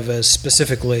think of as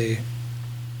specifically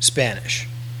Spanish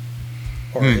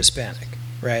or Hispanic,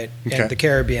 right? Okay. And the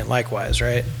Caribbean likewise,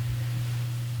 right?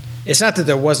 It's not that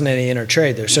there wasn't any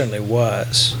intertrade, there certainly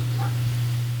was.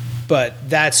 But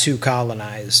that's who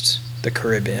colonized the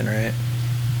Caribbean, right?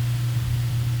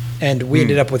 And we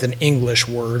ended up with an English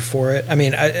word for it. I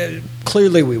mean,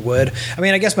 clearly we would. I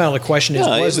mean, I guess my only question is,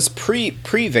 No, it was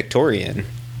pre-Victorian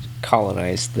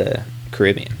colonized the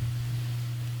Caribbean.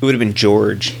 It would have been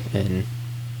George and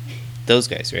those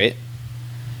guys, right?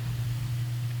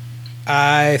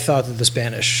 I thought that the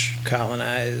Spanish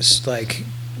colonized, like,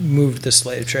 moved the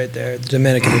slave trade there, the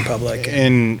Dominican Republic.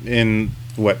 In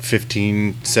what,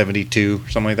 1572,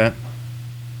 something like that?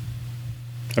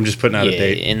 I'm just putting out a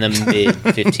date. In the mid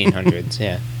 1500s,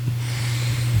 yeah.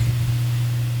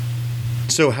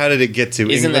 So how did it get to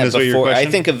Isn't England? that Is what your before? I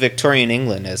question? think of Victorian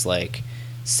England as like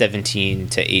 17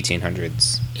 to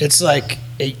 1800s. It's like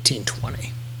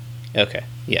 1820. Okay,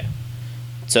 yeah.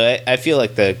 So I feel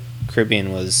like the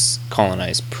Caribbean was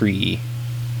colonized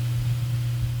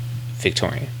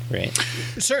pre-Victorian, right?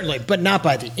 Certainly, but not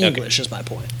by the English, is my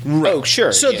point. Oh,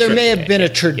 sure. So yeah, there sure, may have yeah, been yeah, a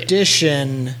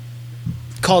tradition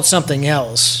called something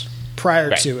else prior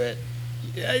Right. to it.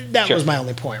 That Sure. was my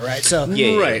only point, right? So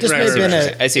Yeah, Right, this right, may have right, been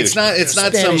right. a. I see. It's not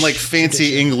some Spanish like fancy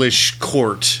tradition. English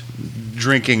court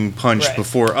drinking punch Right.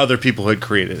 before other people had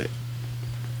created it.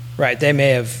 Right, they may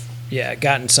have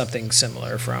gotten something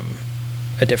similar from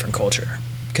a different culture.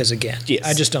 Because again, Yes.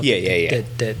 I just don't think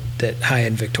that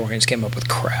high-end Victorians came up with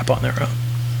crap on their own.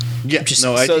 Yeah, Just-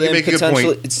 no, I think you make a good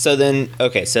point. So then,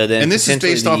 And this is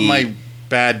based off my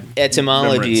bad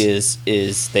etymology remembrance.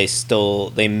 is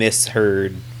they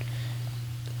misheard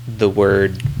the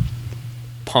word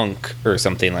punk or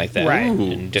something like that, Right.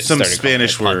 and just Some started calling it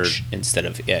Spanish punch instead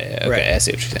of okay, Right. I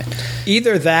see what you're saying.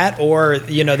 Either that, or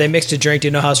they mixed a drink,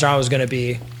 didn't know how strong it was going to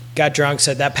be, got drunk,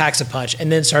 said that packs a punch,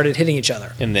 and then started hitting each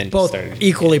other. And then both started-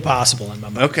 equally possible in my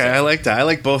mind. Okay, I like that. I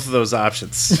like both of those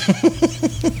options.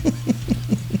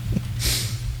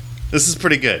 This is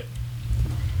pretty good,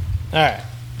 All right.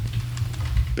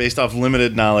 based off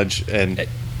limited knowledge and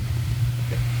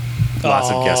lots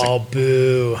of guessing. Oh,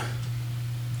 boo.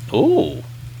 Ooh,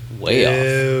 way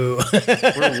Boo.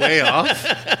 We're way off.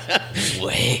 off,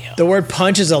 way off. The word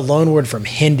punch is a loan word from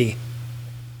Hindi.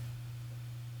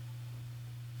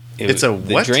 It's a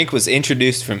The what? drink was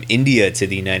introduced from India to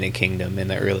the United Kingdom in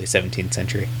the early 17th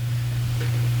century.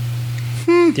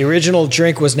 The original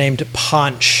drink was named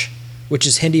Panch, which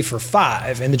is Hindi for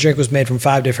 5, and the drink was made from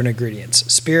 5 different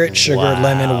ingredients: spirit, sugar, Wow.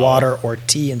 lemon, water, or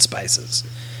tea and spices.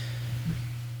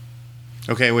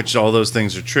 Okay, which all those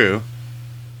things are true.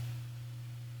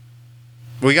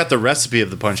 We got the recipe of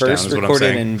the punch down, First is what I'm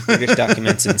recorded saying. in British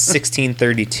documents in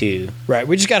 1632. Right.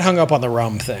 We just got hung up on the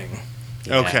rum thing.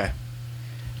 Okay.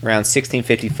 Around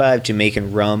 1655,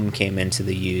 Jamaican rum came into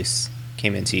use,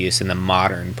 and the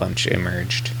modern punch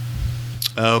emerged.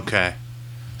 Okay.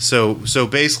 So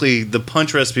basically, the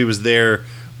punch recipe was there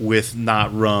with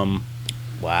not rum.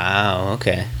 Wow.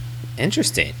 Okay.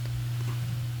 Interesting.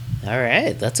 All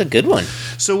right, that's a good one.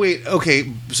 So wait,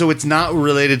 okay, so it's not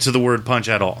related to the word punch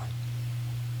at all.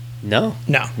 No.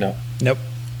 No. No. Nope.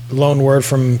 Loan word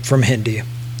from Hindi.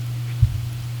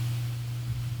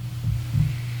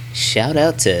 Shout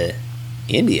out to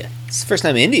India. It's the first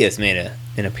time India's made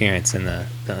an appearance in the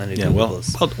Yeah, well,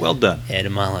 Undebeatables well done.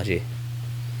 etymology.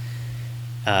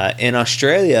 In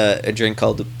Australia, a drink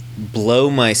called Blow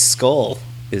My Skull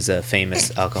is a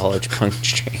famous alcoholic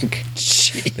punch drink.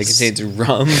 It contains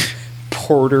rum,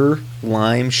 porter,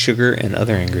 lime, sugar, and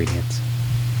other ingredients.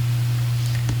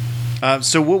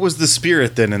 So what was the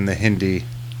spirit then in the Hindi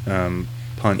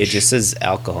punch? It just says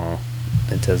alcohol.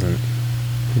 It doesn't.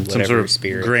 some whatever sort of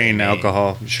spirit grain, they made.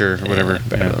 alcohol, sure, whatever. Yeah,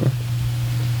 but I don't know.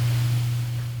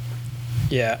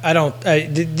 Yeah, I don't.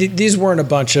 These weren't a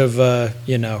bunch of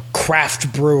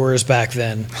craft brewers back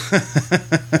then.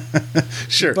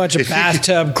 Sure. A bunch of If you-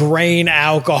 bathtub grain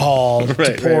alcohol to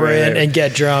Right, pour right, in right. and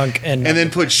get drunk, and and then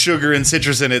put sugar and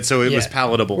citrus in it so it was Yeah.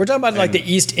 palatable. We're talking about like And-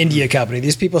 the East India Company.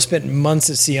 These people spent months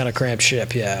at sea on a cramped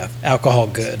ship. Yeah, alcohol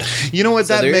good. You know what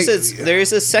So that there makes?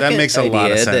 is a second makes a idea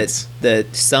lot of sense.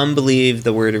 that some believe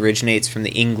the word originates from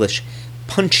the English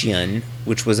puncheon,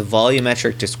 which was a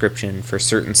volumetric description for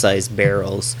certain sized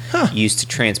barrels used to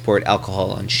transport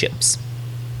alcohol on ships.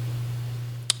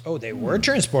 Oh, they were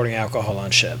transporting alcohol on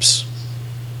ships,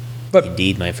 but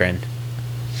Indeed, my friend.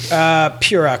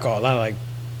 pure alcohol, not like.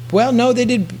 Well, no, they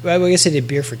did. I guess they did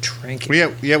beer for drinking.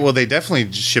 Yeah. Well, they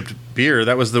definitely shipped beer.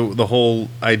 That was the whole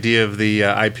idea of the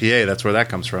IPA. That's where that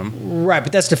comes from. Right,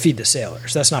 but that's to feed the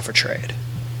sailors. That's not for trade.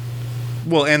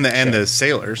 Well, and the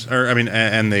sailors, or I mean,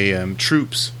 and the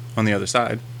troops on the other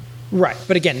side. Right,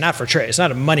 but again, not for trade. It's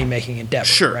not a money making endeavor.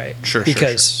 Sure, right? sure,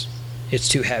 because it's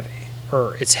too heavy,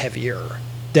 or it's heavier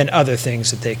than other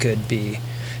things that they could be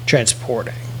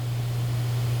transporting.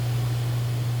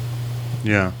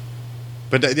 Yeah,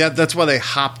 but that's why they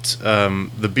hopped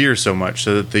the beer so much,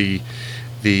 so that the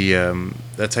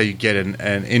that's how you get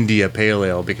an India Pale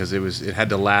Ale, because it had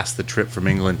to last the trip from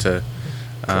England to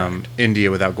India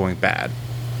without going bad.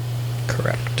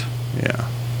 Correct. Yeah.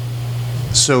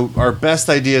 So our best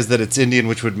idea is that it's Indian,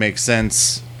 which would make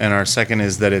sense, and our second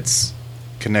is that it's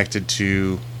connected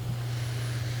to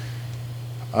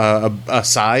a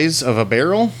size of a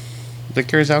barrel that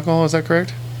carries alcohol. Is that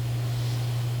correct?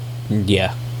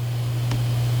 Yeah.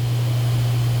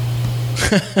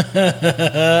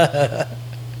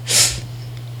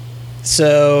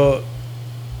 So,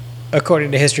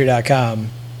 according to History.com,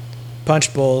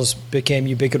 punch bowls became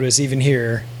ubiquitous even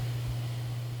here,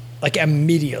 like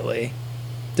immediately.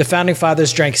 The founding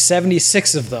fathers drank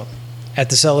 76 of them at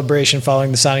the celebration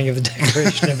following the signing of the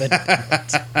Declaration of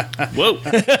Independence. Whoa.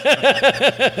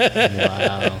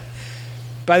 Wow.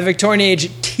 By the Victorian age,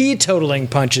 teetotaling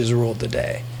punches ruled the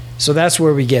day. So that's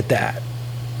where we get that.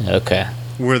 Okay.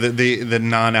 Where the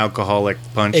non-alcoholic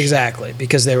punch. Exactly,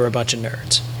 because they were a bunch of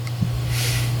nerds.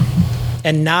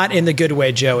 And not in the good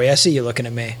way, Joey. I see you looking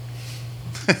at me.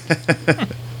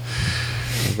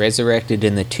 Resurrected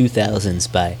in the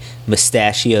 2000s by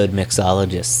mustachioed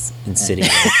mixologists in cities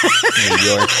like New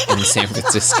York and San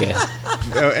Francisco.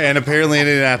 And apparently in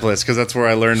Indianapolis, because that's where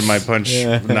I learned my punch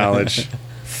knowledge.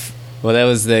 Well, that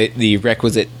was the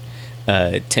requisite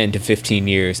 10 to 15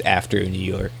 years after New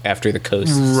York, after the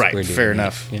coasts. Right, were doing fair it.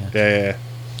 enough. Yeah. Yeah.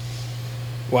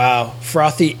 Wow.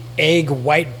 Frothy egg,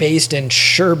 white-based, and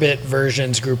sherbet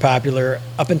versions grew popular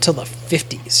up until the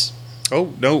 50s.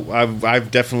 Oh, no,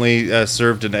 I've definitely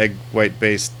served an egg white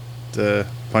based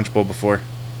punch bowl before.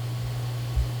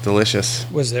 Delicious.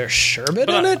 Was there sherbet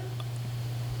in it?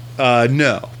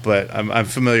 No, but I'm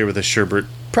familiar with the sherbet.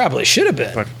 Probably should have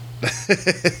been. Punch. We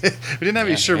didn't have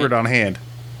any sherbet on hand.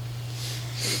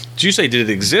 Did you say did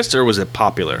it exist or was it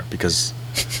popular? Because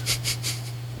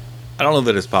I don't know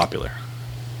that it's popular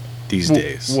these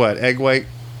days. What, egg white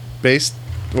based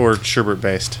or sherbet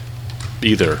based?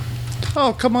 Either.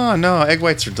 Oh, come on. No, egg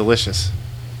whites are delicious.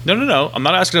 No. I'm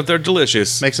not asking if they're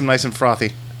delicious. Makes them nice and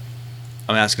frothy.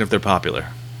 I'm asking if they're popular.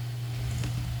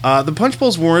 The punch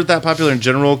bowls weren't that popular in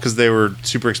general because they were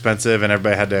super expensive and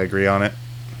everybody had to agree on it.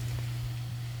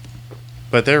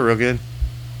 But they're real good.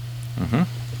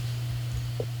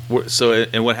 So,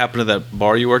 and what happened to that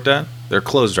bar you worked at? They're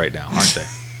closed right now, aren't they?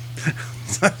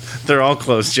 They're all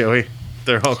closed, Joey.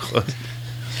 They're all closed.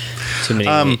 Too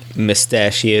many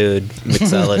mustachioed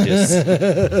mixologists.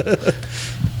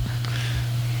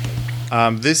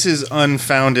 This is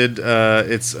unfounded.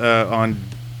 It's on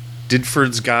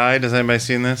Didford's Guide. Has anybody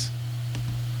seen this?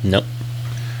 Nope.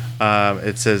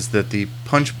 It says that the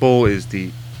punch bowl is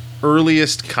the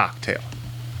earliest cocktail.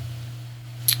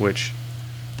 Which,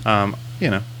 So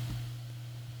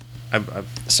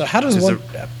how does one...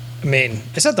 I mean,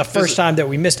 it's not the first time that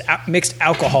we mixed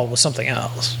alcohol with something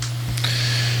else.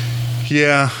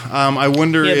 Yeah, I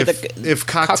wonder Yeah, but if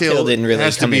cocktail didn't really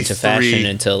has to come be into 3. fashion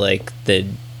until like the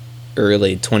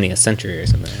early 20th century or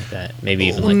something like that. Maybe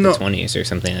even like No. the 20s or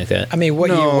something like that. I mean,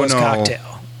 what year was No.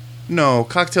 cocktail? No,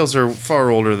 cocktails are far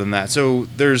older than that. So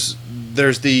there's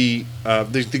the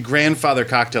grandfather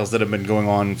cocktails that have been going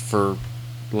on for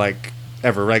like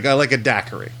ever, like a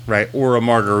daiquiri, right, or a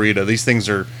margarita. These things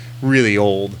are really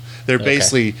old. They're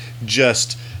basically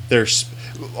just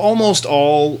almost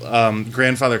all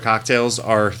grandfather cocktails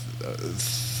are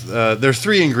they're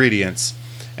 3 ingredients,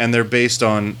 and they're based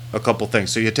on a couple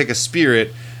things. So you take a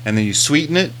spirit and then you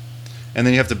sweeten it, and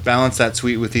then you have to balance that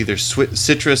sweet with either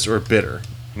citrus or bitter.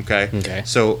 Okay.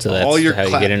 So that's all your how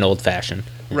you get an old fashioned.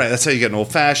 Right, that's how you get an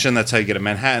old fashioned. That's how you get a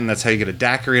Manhattan. That's how you get a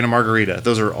daiquiri and a margarita.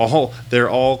 They're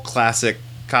all classic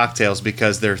cocktails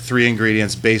because they're 3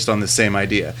 ingredients based on the same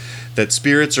idea. That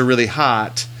spirits are really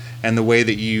hot, and the way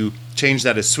that you change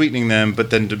that is sweetening them, but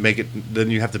then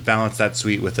then you have to balance that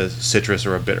sweet with a citrus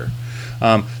or a bitter.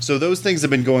 So those things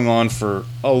have been going on for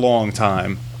a long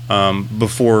time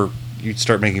before you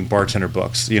start making bartender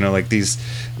books. Like these.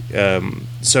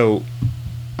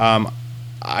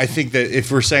 I think that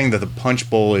if we're saying that the punch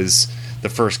bowl is the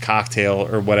first cocktail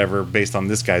or whatever based on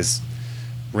this guy's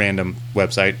random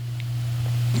website,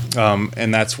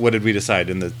 and that's, what did we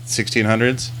decide, in the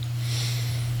 1600s?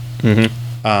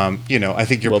 I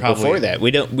think you're probably... before that, we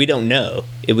don't know.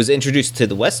 It was introduced to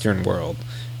the Western world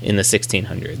in the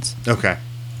 1600s Okay,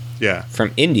 yeah.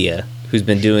 from India, who's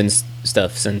been doing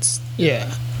stuff since.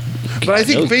 Yeah. But I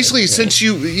think knows basically, that, since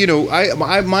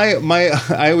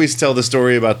I always tell the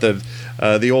story about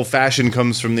the old fashioned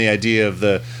comes from the idea of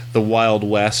the Wild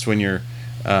West, when you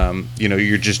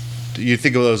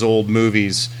think of those old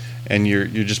movies and you're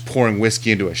just pouring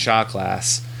whiskey into a shot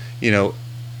glass.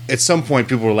 At some point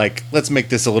people were like, let's make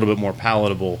this a little bit more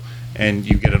palatable, and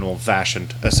you get an old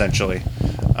fashioned essentially.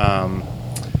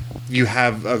 You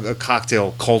have a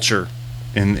cocktail culture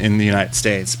in the United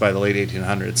States by the late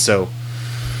 1800s. So.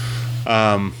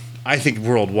 I think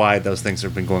worldwide those things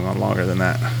have been going on longer than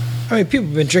that. I mean, people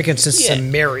have been drinking since Yeah.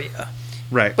 Samaria.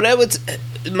 Right. But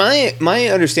my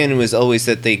understanding was always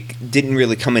that they didn't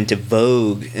really come into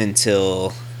vogue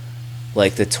until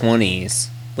like the 20s,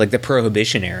 like the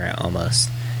Prohibition era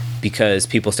almost, because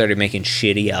people started making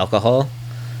shitty alcohol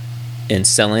and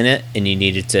selling it, and you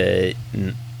needed to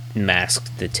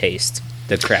mask the taste.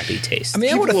 The crappy taste. I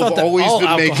mean, I would have People thought have that always all been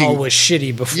alcohol making- was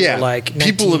shitty before, Yeah, like,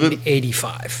 people have been-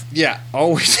 1985. Yeah,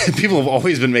 always. People have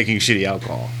always been making shitty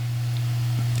alcohol.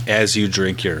 As you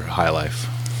drink your high life.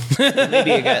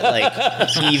 Maybe it got like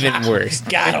even worse.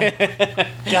 Got him.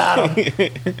 Got him.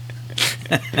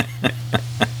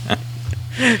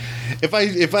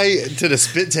 If I did a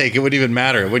spit take, it wouldn't even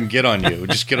matter. It wouldn't get on you. It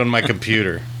would just get on my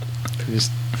computer.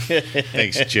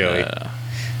 Thanks, Joey.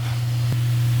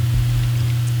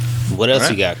 What else All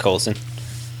right. you got, Colson?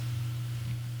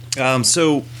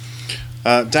 So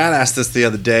Dad asked this the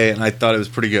other day, and I thought it was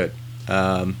pretty good.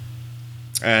 And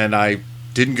I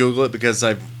didn't Google it because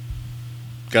I've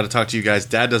got to talk to you guys.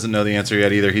 Dad doesn't know the answer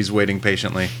yet either. He's waiting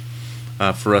patiently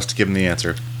for us to give him the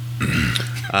answer.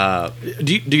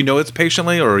 Do you know it's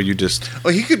patiently, or are you just?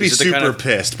 Well, he could be is it the super kind of-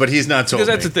 pissed, but he's not told Because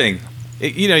that's me. the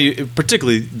thing.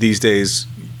 Particularly these days,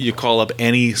 you call up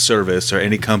any service or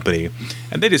any company,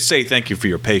 and they just say thank you for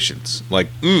your patience. Like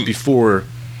before,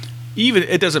 even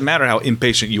it doesn't matter how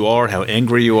impatient you are, how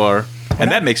angry you are, and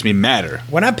that makes me madder.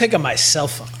 When I pick up my cell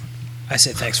phone, I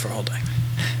say thanks for holding.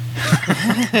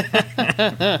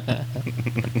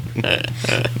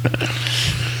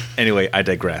 Anyway, I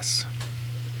digress.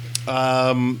 You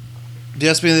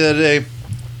asked me the other day,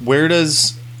 where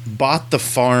does "bought the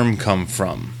farm" come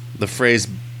from? The phrase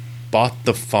 "bought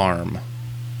the farm."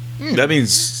 That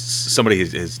means somebody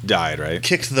has died, right?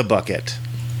 Kicked the bucket.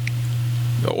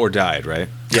 Or died, right?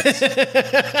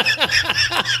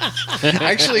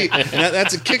 Actually,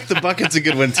 that's a kick the bucket's a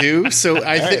good one too. So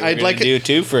I'd like do a it.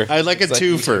 twofer. I'd like a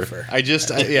twofer.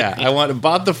 I want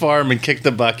 "bought the farm" and "kick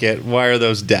the bucket." Why are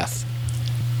those death?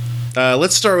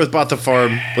 Let's start with "bought the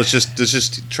farm." Let's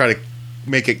just try to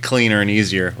make it cleaner and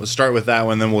easier. Let's start with that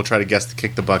one, then we'll try to guess the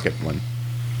 "kick the bucket" one.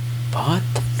 Bought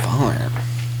the farm.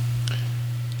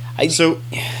 Is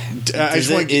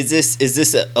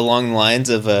this along the lines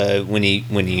of when you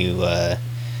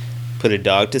put a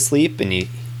dog to sleep and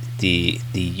the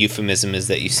euphemism is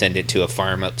that you send it to a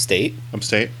farm upstate?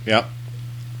 Upstate, yeah.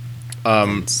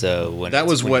 And so when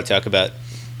you talk about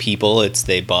people, it's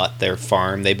they bought their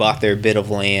farm, they bought their bit of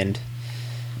land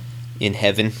in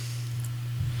heaven.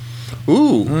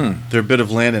 Ooh, their bit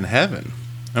of land in heaven.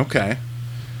 Okay.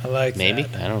 I like Maybe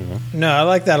that. I don't know. No, I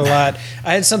like that a lot.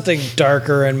 I had something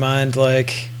darker in mind.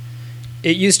 Like,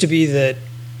 it used to be that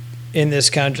in this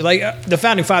country, like the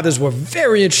founding fathers were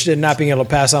very interested in not being able to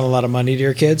pass on a lot of money to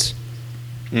your kids.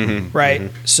 Mm-hmm. Right.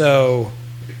 Mm-hmm. So,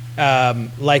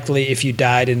 likely, if you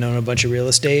died and owned a bunch of real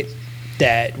estate,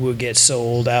 that would get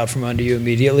sold out from under you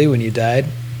immediately when you died.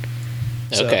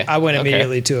 So Okay. I went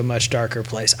immediately to a much darker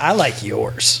place. I like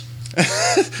yours.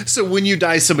 So when you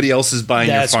die, somebody else is buying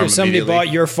your farm If somebody immediately? bought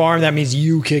your farm, that means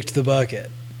you kicked the bucket.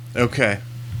 Okay.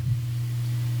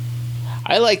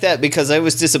 I like that because I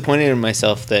was disappointed in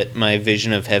myself that my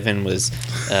vision of heaven was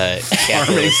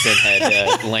capitalist and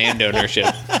had land ownership.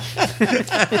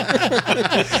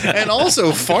 And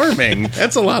also farming.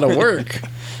 That's a lot of work.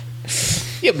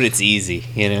 Yeah, but it's easy,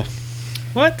 you know.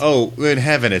 What? Oh, in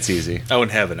heaven it's easy. Oh, in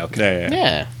heaven. Okay. Yeah.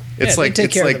 Yeah. It's Yeah, like they take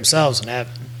it's care like of themselves in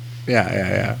heaven,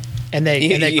 yeah. and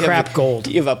they You crap have gold.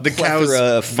 You have a The cows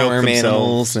plethora of milk farm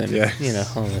themselves. animals and Yeah.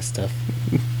 all this stuff.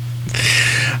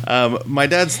 My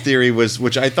dad's theory was,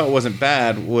 which I thought wasn't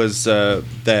bad, was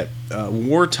that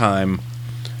wartime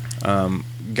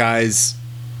guys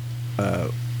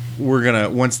were gonna,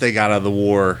 once they got out of the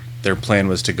war, their plan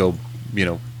was to go,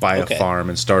 buy a farm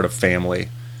and start a family.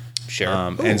 Sure.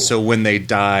 And so when they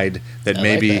died, that I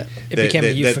maybe like that. It became a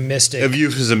euphemistic. A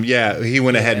euphemism. Yeah, he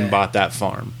went ahead and bought that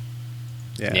farm.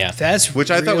 Yeah. That's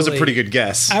Which I thought was a really- pretty good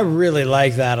guess. I really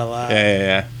like that a lot.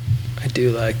 Yeah. I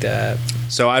do like that.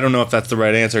 So I don't know if that's the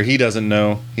right answer. He doesn't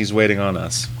know. He's waiting on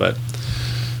us. But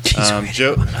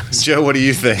Joe, what do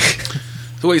you think?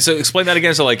 So wait, so explain that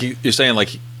again. So like you're saying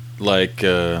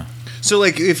So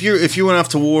like if you went off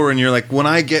to war and you're like, when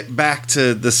I get back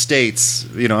to the States,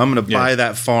 I'm going to buy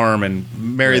that farm and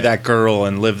marry that girl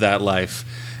and live that life.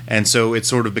 And so it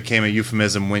sort of became a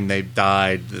euphemism when they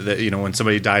died, that when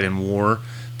somebody died in war,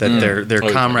 that their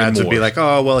comrades would be like,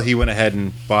 oh well, he went ahead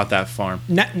and bought that farm.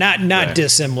 Not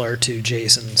dissimilar to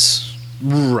Jason's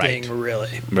Right. thing,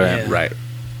 really. Right. Yeah. Right.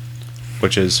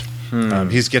 Which is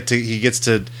he gets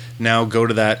to now go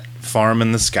to that farm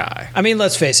in the sky. I mean,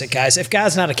 let's face it, guys. If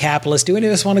God's not a capitalist, do any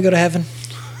of us want to go to heaven?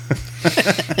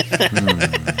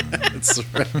 That's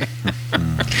right.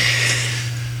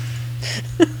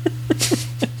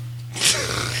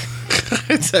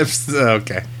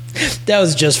 Okay. That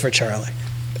was just for Charlie.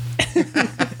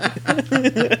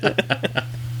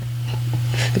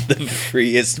 The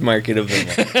freest market of them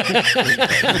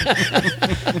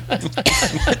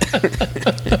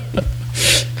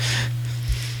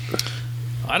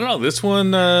I don't know. This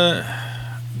one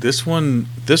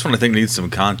I think needs some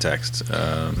context.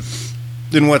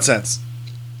 In what sense?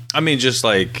 I mean, just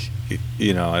like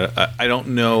I don't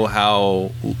know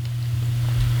how.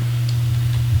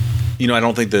 I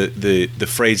don't think the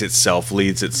phrase itself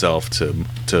leads itself to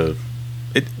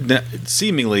it.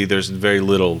 Seemingly, there's very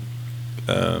little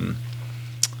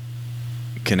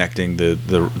connecting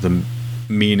the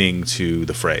meaning to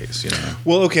the phrase.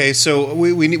 Well, okay, so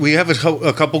we have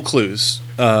a couple clues.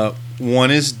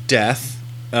 One is death,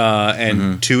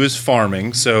 and 2 is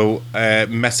farming. So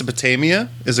Mesopotamia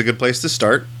is a good place to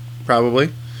start,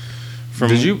 probably.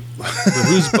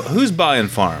 Who's buying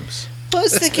farms? Well, I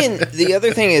was thinking the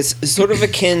other thing is sort of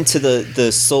akin to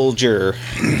the soldier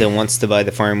that wants to buy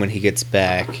the farm when he gets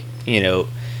back. You know,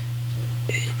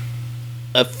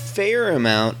 a fair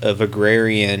amount of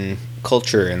agrarian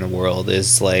culture in the world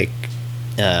is like,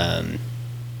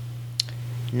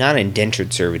 not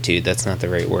indentured servitude. That's not the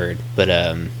right word, but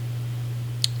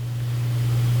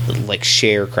like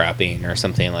sharecropping or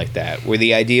something like that, where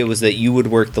the idea was that you would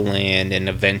work the land and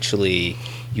eventually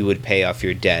you would pay off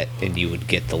your debt and you would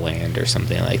get the land or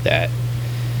something like that,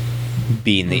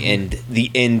 being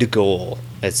the end goal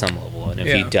at some level. And if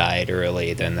you died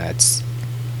early, then that's,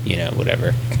 you know,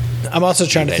 whatever. I'm also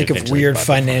trying to think of eventually weird bought the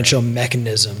farm. financial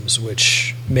mechanisms,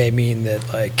 which may mean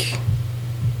that like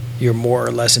you're more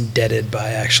or less indebted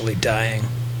by actually dying.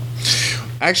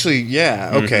 Actually,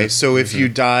 yeah. Okay, so if you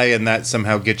die and that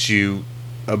somehow gets you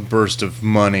a burst of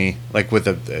money, like with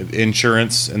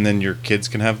insurance, and then your kids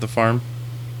can have the farm,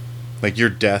 like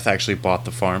your death actually bought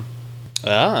the farm.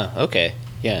 Ah, okay,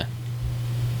 yeah.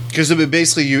 Because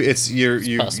basically, you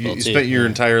possible, too, spent your yeah.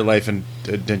 entire life in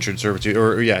indentured servitude,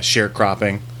 or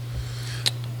sharecropping.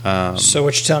 So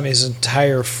what you're telling me is this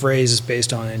entire phrase is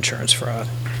based on insurance fraud.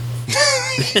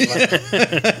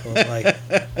 like,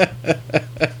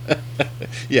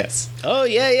 Yes. Oh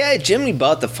yeah, Jimmy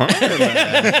bought the farm.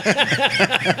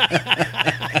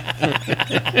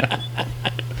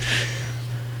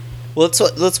 Well,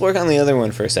 let's work on the other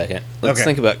one for a second. Let's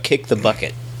think about kick the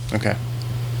bucket. Okay.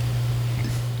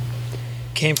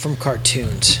 came from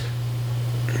cartoons.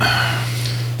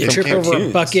 You From trip over a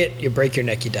cartoons. bucket, you break your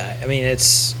neck, you die. I mean,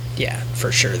 it's, yeah,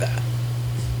 for sure that.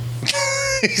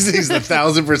 he's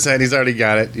 1,000%. He's already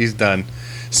got it. He's done.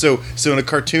 So in a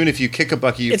cartoon, if you kick a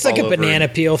bucket, you It's fall like a over banana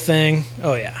and- peel thing.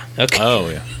 Oh, yeah. Okay. Oh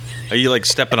yeah. Are you like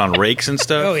stepping on rakes and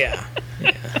stuff? Oh, yeah.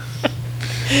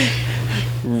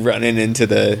 Running into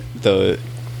the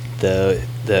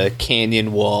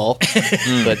canyon wall,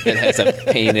 but it has a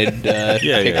painted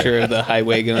picture of the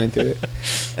highway going through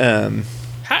it.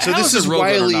 So this is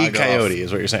Wile E. Coyote,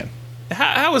 is what you're saying.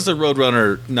 How is the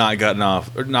Roadrunner not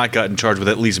gotten charged with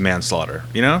at least manslaughter?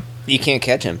 You know? You can't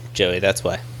catch him, Joey. That's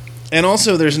why. And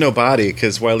also, there's no body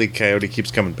because Wile E. Coyote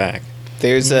keeps coming back.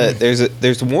 There's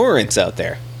warrants out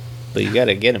there, but you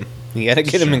gotta get him. You gotta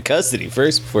get him in custody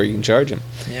first before you can charge him.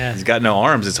 Yeah. He's got no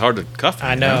arms. It's hard to cuff him.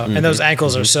 I know. And those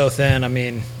ankles are so thin. I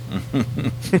mean,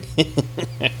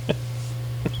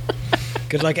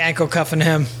 good luck ankle cuffing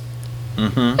him.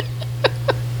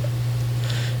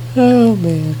 Oh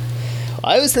man!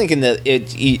 I was thinking that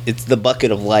it's the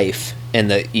bucket of life, and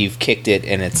that you've kicked it,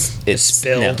 and it's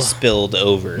now spilled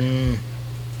over, and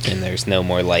there's no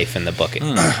more life in the bucket.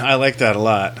 I like that a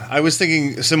lot. I was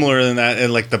thinking similar than that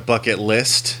in like the bucket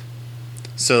list.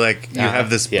 So like you have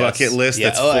this bucket list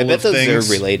that's full I bet of those things.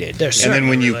 are related. They're And certainly then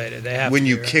when you related. They have when to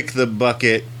you be, right? kick the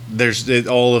bucket,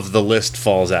 all of the list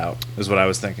falls out. Is what I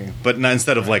was thinking. But not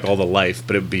instead of like all the life,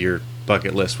 but it would be your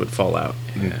bucket list would fall out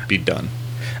and be done.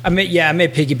 I may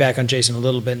piggyback on Jason a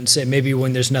little bit and say maybe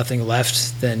when there's nothing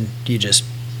left, then you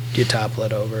topple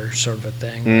it over, sort of a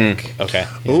thing. Okay.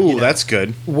 Ooh, that's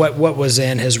good. What was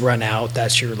in has run out.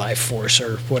 That's your life force,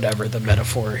 or whatever the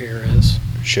metaphor here is.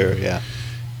 Sure. Yeah.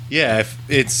 Yeah, if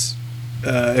it's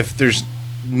if there's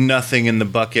nothing in the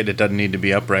bucket, it doesn't need to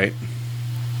be upright.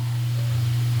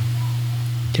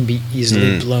 Can be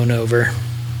easily blown over.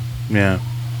 Yeah.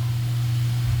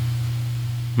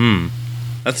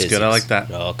 That's Physics. good. I like that.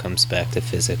 It all comes back to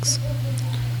physics.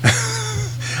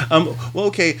 Well,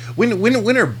 okay.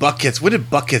 When are buckets? When did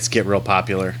buckets get real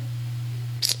popular?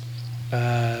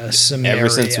 Samaria. Ever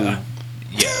since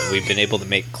we've been able to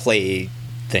make clay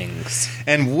things.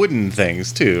 And wooden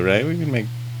things too, right? We can make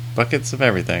buckets of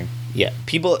everything. Yeah,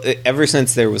 people ever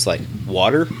since there was like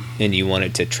water, and you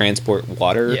wanted to transport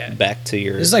water back to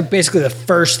your. This is like basically the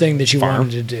first thing that you Farm?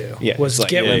 wanted to do. Yeah, was it's like,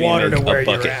 get water to a where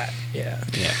bucket. you're at. Yeah.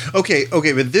 Okay,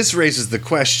 but this raises the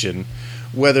question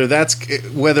whether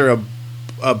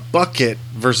a bucket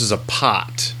versus a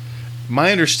pot.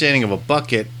 My understanding of a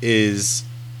bucket is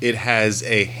it has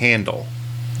a handle.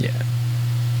 Yeah.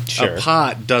 Sure. A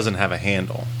pot doesn't have a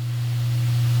handle.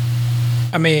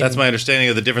 I mean, That's my understanding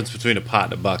of the difference between a pot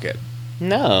and a bucket.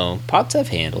 No, pots have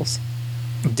handles.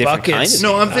 Different buckets. kinds of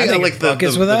No, I'm I thinking think like it's the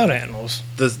buckets without handles.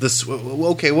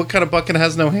 Okay, what kind of bucket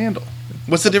has no handle?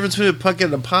 What's the difference between a bucket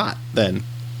and a pot then?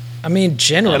 I mean,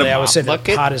 generally, I would say the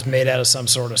bucket? pot is made out of some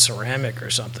sort of ceramic or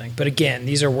something. But again,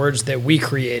 these are words that we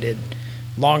created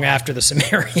long after the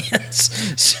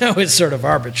Sumerians, so it's sort of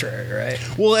arbitrary,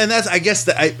 right? Well, and that's I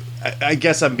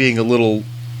guess I'm being a little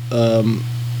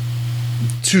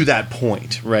to that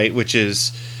point, right? Which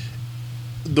is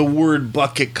the word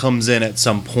bucket comes in at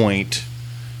some point.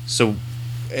 So,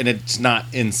 and it's not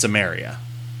in Samaria.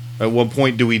 At what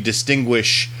point do we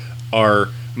distinguish our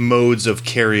modes of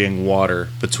carrying water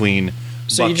between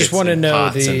So you just want to know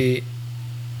the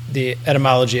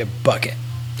etymology of bucket.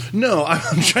 No,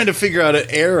 I'm trying to figure out an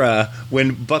era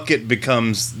when bucket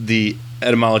becomes the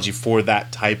etymology for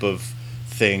that type of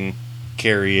thing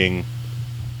carrying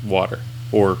water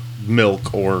or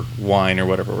milk or wine or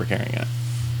whatever we're carrying at.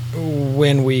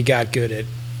 When we got good at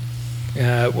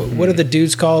what are the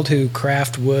dudes called who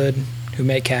craft wood, who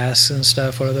make casks and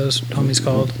stuff? What are those homies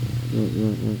called?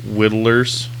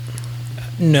 Whittlers?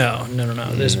 No.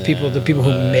 There's the people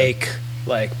who make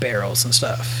like barrels and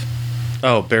stuff.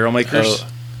 Oh, barrel makers?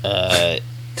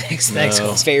 Thanks.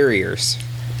 Farriers.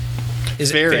 Is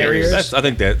it Farriers. farriers? I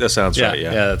think that sounds right.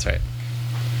 Yeah. Yeah, that's right.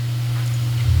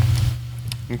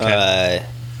 Okay.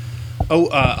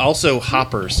 Also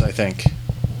hoppers, I think.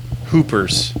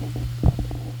 Hoopers.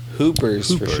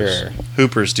 Hoopers for sure.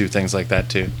 Hoopers do things like that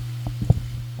too.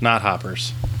 Not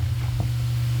hoppers.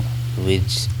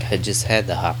 Had just had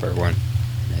the hopper one.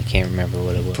 I can't remember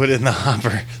what it was. Put it in the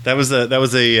hopper. That was a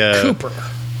Cooper.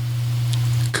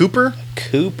 Cooper?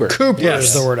 Cooper. Cooper Yes.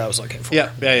 is the word I was looking for.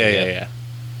 Yeah.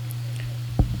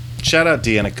 Shout out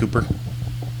Deanna Cooper.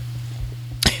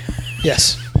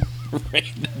 Yes.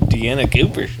 Deanna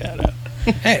Cooper shout out.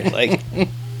 Hey. Like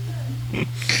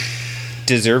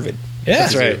deserved. Yeah.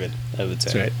 That's right. Deserved, I would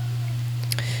say. That's right.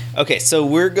 Okay, so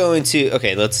we're going to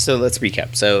let's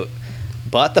recap. So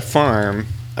bought the farm,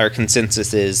 our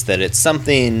consensus is that it's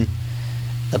something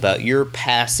about your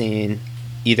passing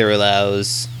either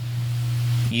allows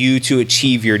you to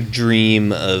achieve your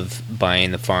dream of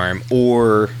buying the farm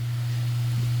or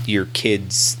your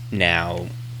kids now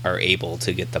are able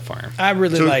to get the farm. I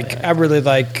really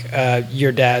like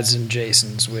your dad's and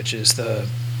Jason's, which is the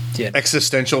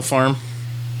Existential farm.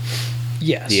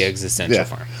 yes. The existential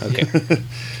farm. Okay.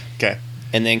 Okay.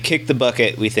 And then kick the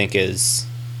bucket we think is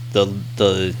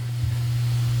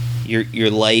your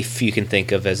life you can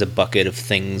think of as a bucket of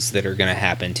things that are going to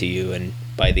happen to you, and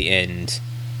by the end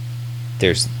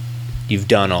you've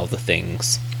done all the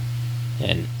things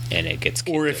and it gets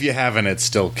kicked Or if over. you haven't, it's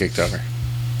still kicked over.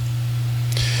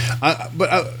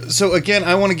 So again,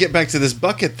 I want to get back to this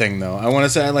bucket thing, though. I want to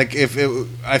say, like,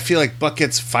 I feel like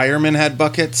buckets. Firemen had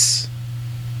buckets.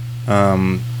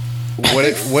 Firemen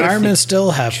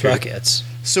still have buckets.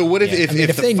 So what if I mean,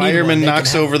 if the they need fireman one, they can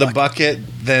knocks have over a the bucket. bucket,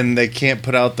 then they can't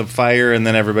put out the fire, and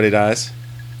then everybody dies?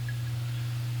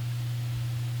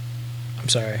 I'm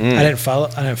sorry, I didn't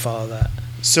follow that.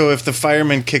 So if the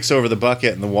fireman kicks over the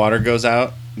bucket and the water goes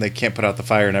out, they can't put out the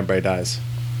fire, and everybody dies.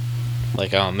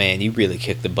 Like, oh man, you really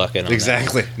kicked the bucket on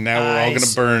Exactly. Now we're all going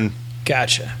to burn.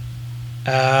 Gotcha.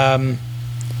 I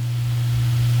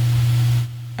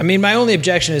mean, my only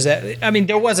objection is that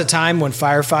there was a time when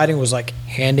firefighting was like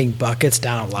handing buckets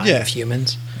down a line Yeah. of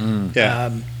humans.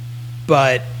 Yeah.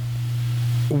 But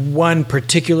one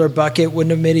particular bucket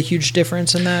wouldn't have made a huge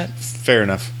difference in that. Fair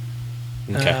enough.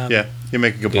 that. Okay. Yeah. You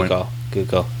make a good Good point. call. Good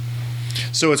call.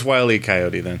 So it's Wile E.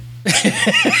 Coyote then.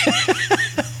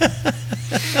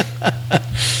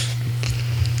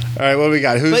 All right, what do we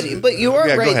got? But you are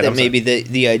Yeah, go right ahead, that I'm sorry. maybe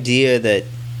the idea that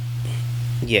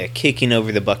kicking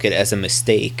over the bucket as a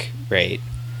mistake, right?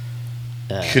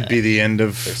 Could be the end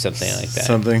of or something like that.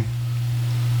 Something.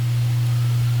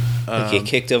 Like you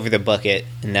kicked over the bucket,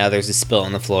 and now there's a spill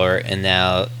on the floor, and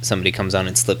now somebody comes on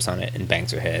and slips on it and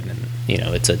bangs their head, and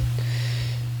it's a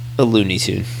Looney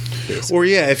Tune. basically. Or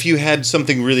yeah, if you had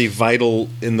something really vital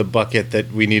in the bucket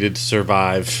that we needed to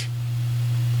survive.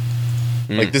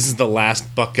 Like this is the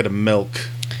last bucket of milk.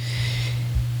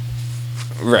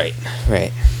 Right.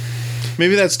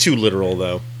 Maybe that's too literal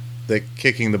though. That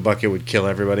kicking the bucket would kill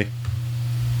everybody.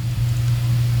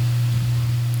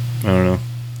 I don't know.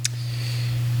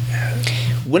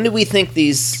 When do we think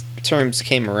these terms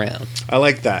came around? I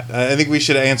like that. I think we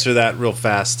should answer that real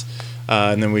fast,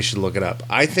 and then we should look it up.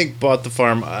 I think bought the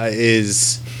farm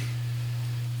is.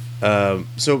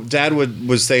 So Dad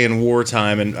was saying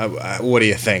wartime, and what do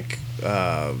you think?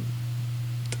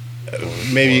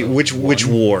 Maybe which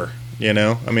war? You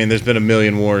know, I mean, there's been a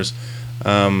million wars.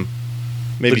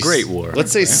 Maybe The Great War.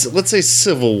 Let's say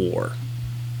Civil War.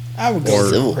 I would go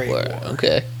Civil Great War. War.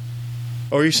 Okay.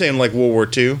 Or are you saying like World War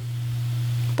II?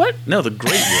 What? No, the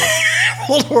Great War.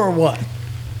 World War One.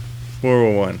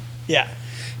 World War One. Yeah,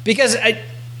 because I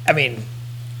mean,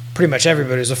 pretty much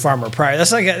everybody's a farmer prior.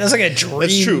 That's like a dream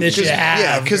That's true. that you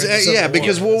have. Because during the Civil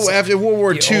because War. It's like, after World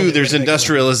War you II, only there's make one.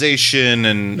 industrialization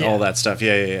and Yeah. all that stuff.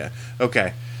 Yeah.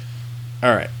 Okay.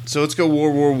 All right. So let's go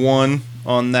World War One.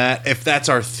 on that. If that's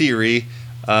our theory,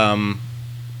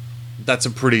 that's a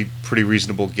pretty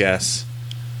reasonable guess.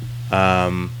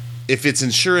 If it's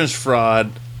insurance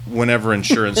fraud, whenever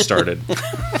insurance started.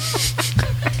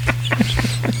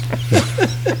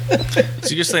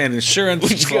 So you're saying insurance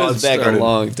Which fraud goes back started- a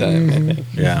long time, I think.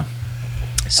 Yeah.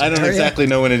 I don't exactly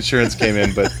know when insurance came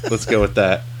in, but let's go with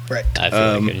that. Right. I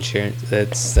feel like insurance.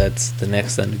 That's the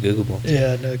next Undegoogable.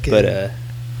 Yeah, no kidding. But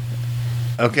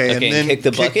Okay, and and then kick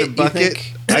the bucket, you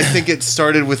think? I think it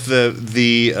started with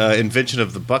the invention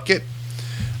of the bucket,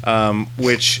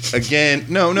 which again,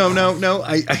 no.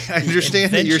 I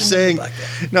understand that you're invention of the saying.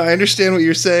 bucket. No, I understand what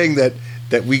you're saying that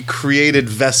we created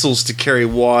vessels to carry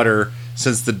water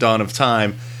since the dawn of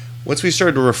time. Once we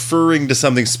started referring to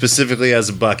something specifically as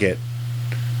a bucket.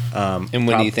 and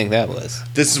when do you think that was?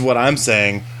 This is what I'm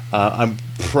saying. I'm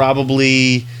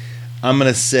going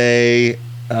to say,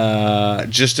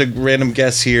 just a random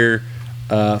guess here,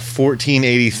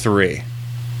 1483. I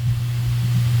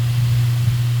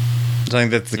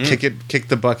think that's the kick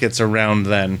the buckets around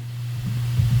then.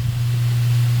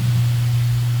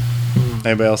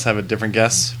 Anybody else have a different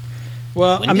guess?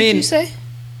 Well, When I did mean, you say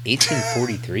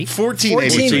 1843?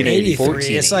 1483.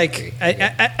 1483. It's like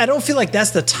I don't feel like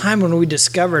that's the time when we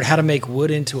discovered how to make wood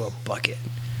into a bucket.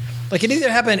 Like it either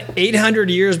happened 800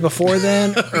 years before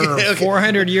then or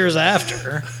 400 years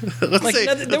after. Like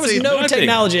there was no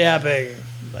technology happening.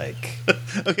 Like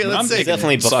Okay, let's say.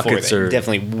 Definitely before buckets then. are-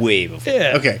 Definitely way before.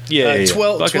 yeah. Okay. Yeah.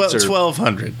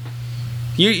 1200.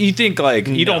 You think like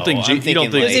you don't No, think I'm you don't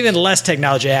thinking, think There's even less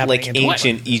technology happening. Like in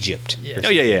ancient Egypt. Oh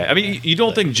yeah. I mean, you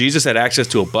don't think Jesus had access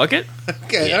to a bucket?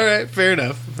 Okay, Yeah. all right. Fair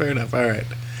enough. All right.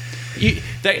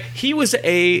 He was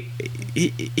a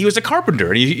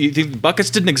carpenter, and you think buckets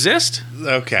didn't exist?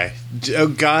 Okay. Oh,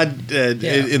 God, Yeah.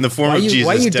 in the form why of you, Jesus,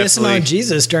 Why you dissing definitely, on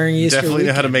Jesus during Easter definitely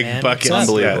know how to weekend, make man? buckets. What's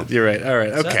up? Yeah, you're right. All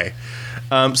right. Okay.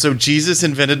 So Jesus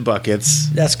invented buckets.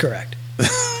 That's correct.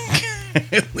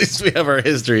 At least we have our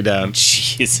history down.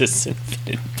 Jesus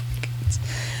invented buckets.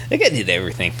 That guy did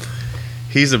everything.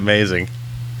 He's amazing.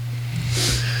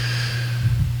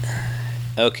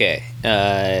 Okay.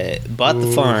 Bought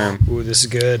the farm. Ooh, this is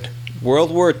good.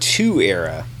 World War II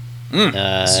era.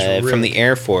 This is really From the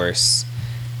Air Force.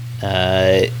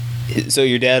 So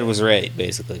your dad was right,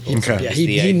 basically. Okay. Yeah, It's he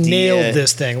the idea nailed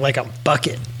this thing like a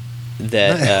bucket.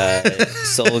 that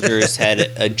soldiers had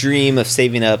a dream of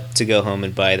saving up to go home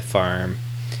and buy the farm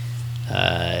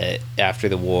after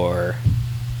the war,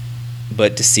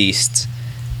 but deceased.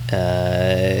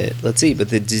 Let's see, but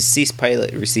the deceased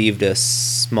pilot received a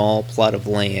small plot of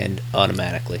land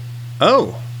automatically.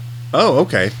 Oh,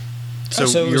 okay. So,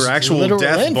 so it was your actual literal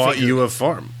death land bought figure. you a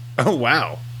farm. Oh,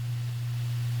 wow.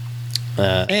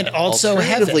 And also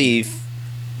Alternatively,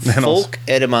 And also- folk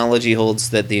etymology holds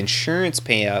that the insurance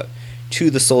payout to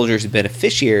the soldiers'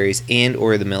 beneficiaries and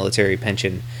or the military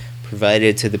pension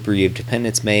provided to the bereaved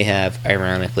dependents may have,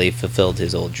 ironically, fulfilled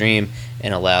his old dream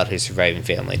and allowed his surviving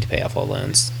family to pay off all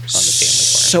loans on the family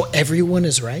So everyone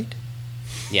is right? farm.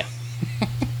 Yeah,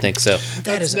 think so.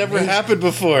 That is Never amazing. happened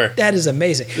before. That is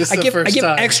amazing. This is I the give first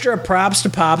time. extra props to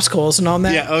Pops Colson on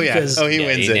that. Yeah. Oh, yeah. because Oh, he Yeah,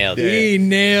 wins he it. nailed Yeah, it. he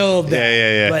nailed that.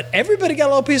 Yeah. But everybody got a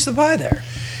little piece of the pie there.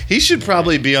 He should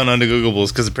probably be on Undegoogleables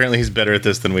because apparently he's better at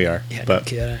this than we are. Yeah, no But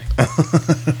kidding.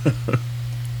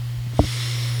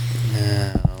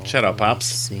 Now, Shut up, Pops.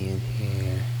 let's see in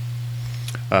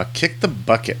here. Kick the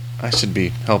bucket. I should be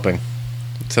helping.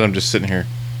 Instead, I'm just sitting here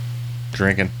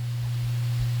drinking.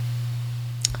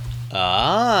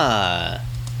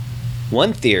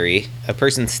 One theory: a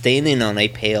person standing on a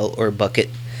pail or bucket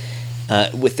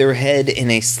with their head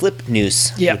in a slip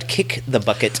noose Yeah. would kick the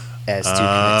bucket as to commit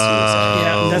suicide.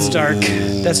 Yeah, that's dark.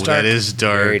 That's dark. That is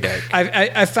dark. Very dark.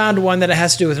 I found one that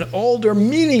has to do with an older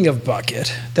meaning of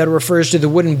bucket that refers to the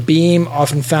wooden beam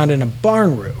often found in a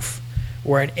barn roof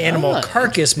where an animal Ah.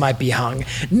 carcass might be hung.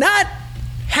 Not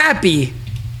happy,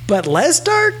 but less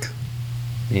dark.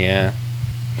 Yeah.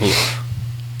 Oof.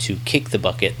 To kick the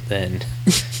bucket then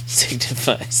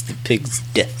signifies the pig's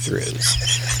death throes.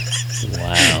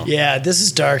 Wow. Yeah, this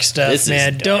is dark stuff, This is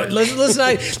man. dark. Don't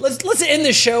let's end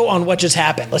the show on what just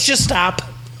happened. Let's just stop.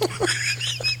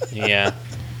 Yeah.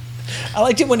 I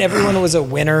liked it when everyone was a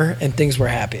winner and things were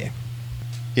happy.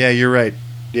 Yeah, you're right.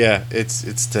 Yeah, it's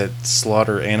to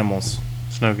slaughter animals.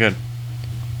 It's no good.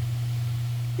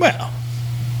 Well,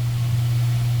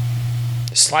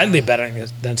 slightly better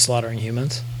than slaughtering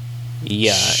humans.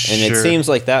 Yeah, and it Sure. seems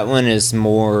like that one is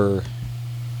more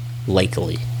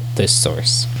likely, this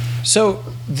source. So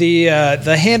the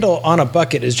handle on a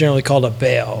bucket is generally called a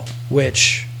bail,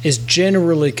 which is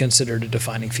generally considered a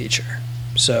defining feature.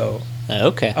 So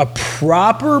Okay. a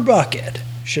proper bucket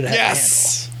should have a handle.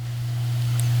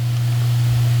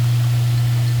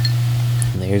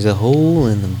 There's a hole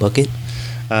in the bucket.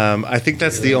 I think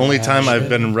that's the only time I've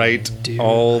been right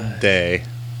all day.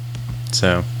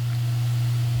 So,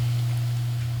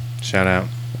 shout out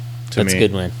to That's me. a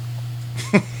good one.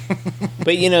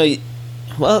 But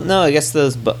well, no, I guess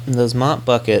those mop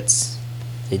buckets,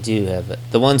 they do have it.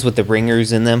 The ones with the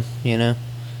ringers in them, I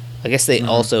guess they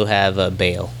also have a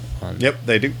bail on them. Yep,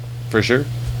 they do, for sure.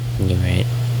 You're right.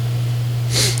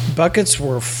 Buckets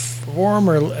were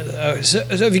former. So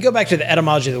if you go back to the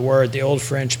etymology of the word, the Old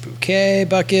French bouquet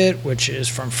bucket, which is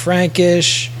from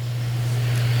Frankish,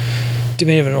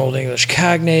 diminutive of an Old English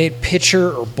cognate,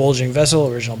 pitcher or bulging vessel,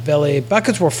 original belly.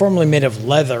 Buckets were formerly made of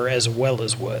leather as well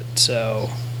as wood. So,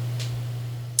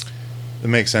 That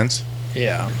makes sense.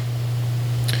 yeah.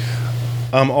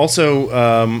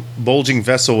 Also, bulging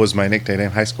vessel was my nickname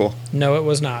in high school. No, it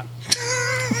was not.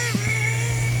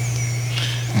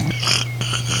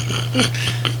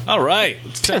 All right,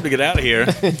 it's time to get out of here.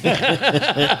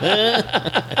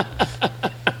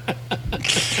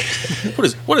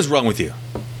 What is wrong with you?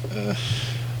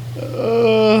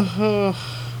 I'll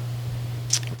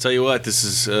tell you what,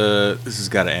 this has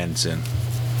got to end soon.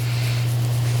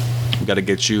 We got to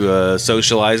get you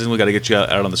socializing. We got to get you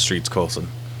out on the streets, Colson.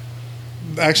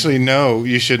 Actually, no,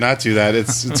 you should not do that.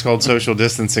 It's called social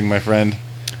distancing, my friend.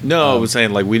 No, I was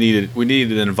saying like we needed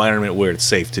an environment where it's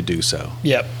safe to do so.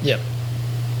 Yep.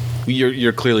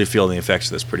 You're clearly feeling the effects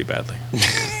of this pretty badly.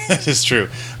 That is true.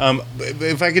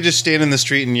 If I could just stand in the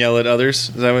street and yell at others,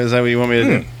 is that what you want me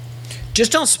to do?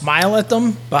 Just don't smile at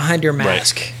them behind your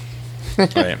mask.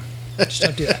 Right. Just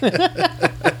don't do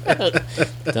that.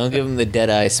 Don't give them the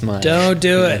dead eye smile. Don't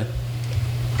do it.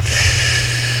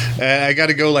 I got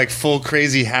to go like full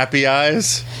crazy happy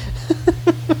eyes,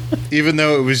 even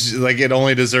though it was like it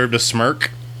only deserved a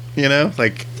smirk.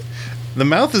 Like the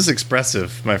mouth is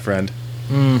expressive, my friend.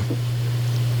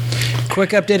 Quick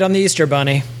update on the Easter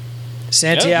Bunny.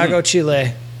 Santiago,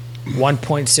 Chile.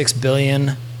 1.6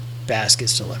 billion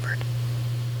baskets delivered.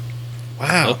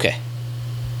 Wow. Okay.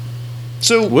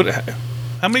 So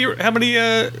How many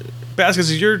baskets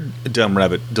has your dumb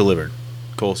rabbit delivered,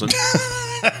 Colson?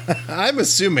 I'm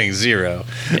assuming 0.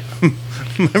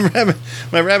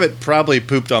 my rabbit probably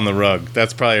pooped on the rug.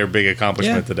 That's probably her big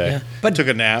accomplishment today. Yeah. But took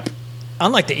a nap.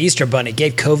 unlike the Easter Bunny,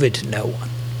 gave COVID to no one.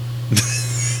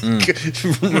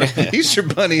 Easter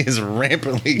Bunny is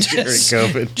rampantly carrying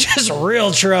COVID. Just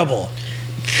real trouble.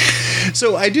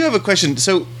 So I do have a question.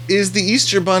 So is the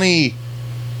Easter Bunny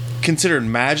considered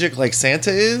magic like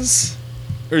Santa is?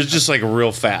 Or is it just like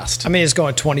real fast? I mean, it's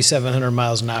going 2,700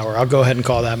 miles an hour. I'll go ahead and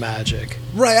call that magic.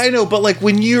 Right, I know, but like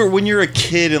when you're a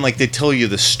kid and like they tell you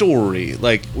the story,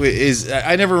 like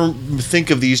I never think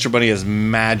of the Easter Bunny as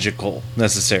magical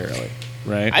necessarily,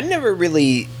 right? I never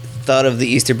really thought of the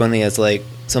Easter Bunny as like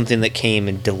something that came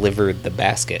and delivered the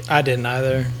basket. I didn't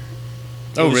either.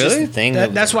 Oh, It was just really? the thing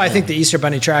That's why I think the Easter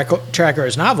Bunny tracker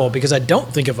is novel, because I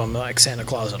don't think of him like Santa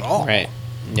Claus at all. Right.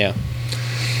 Yeah.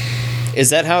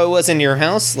 Is that how it was in your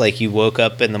house? Like you woke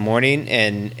up in the morning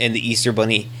and the Easter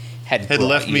Bunny had brought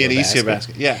left you me a an Easter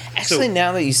basket. Yeah. Actually,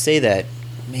 now that you say that,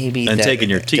 maybe And that taking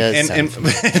your teeth. does And sound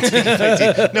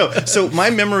familiar. no, so my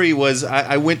memory was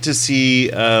I went to see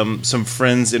some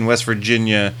friends in West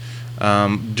Virginia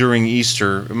during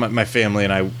Easter. My family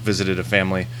and I visited a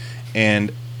family,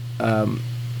 and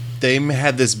they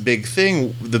had this big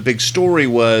thing. The big story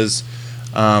was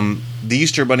the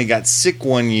Easter Bunny got sick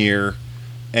one year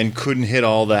and couldn't hit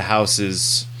all the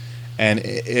houses, and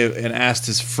asked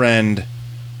his friend,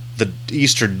 the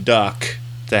Easter Duck,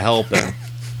 to help him.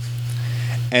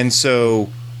 And so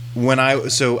and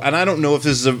I don't know if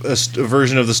this is a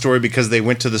version of the story because they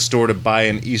went to the store to buy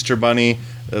an Easter Bunny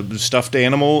stuffed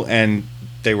animal and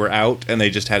they were out and they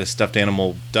just had a stuffed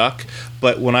animal duck.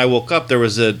 But when I woke up, there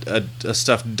was a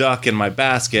stuffed duck in my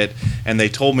basket, and they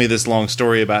told me this long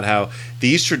story about how the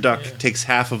Easter duck takes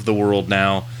half of the world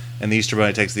now and the Easter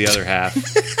Bunny takes the other half.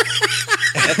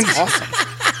 That's awesome.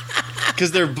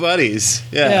 Because they're buddies.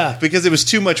 Yeah. Because it was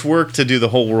too much work to do the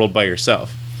whole world by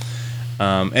yourself.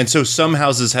 And so some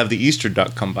houses have the Easter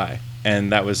duck come by.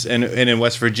 And that was and in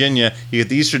West Virginia, you get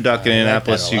the Easter duck. In I like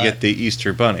Indianapolis, that a you lot. get the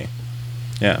Easter Bunny.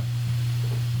 Yeah.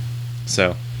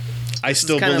 So I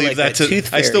still kinda believe like that that to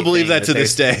tooth I still fairy believe thing that to that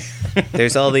this day.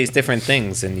 There's all these different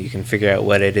things, and you can figure out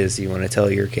what it is you want to tell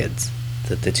your kids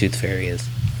that the tooth fairy is.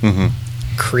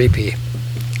 Creepy.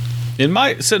 In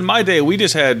my day, we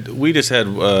just had one.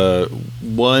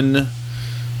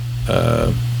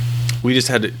 We just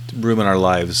had room in our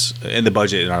lives, in the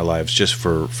budget in our lives, just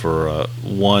for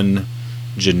one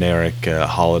generic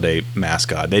holiday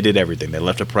mascot. They did everything. They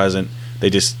left a present. They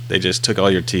just took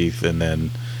all your teeth and then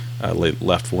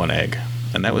left one egg.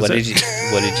 And that was What it. did you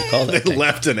call They that? thing?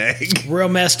 left an egg. Real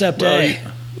messed up day.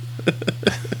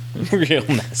 Real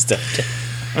messed up day.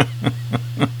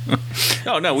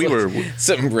 Oh no, we were.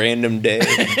 Some random day.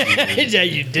 Yeah,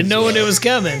 you didn't know when it was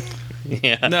coming.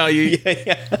 Yeah. No, you.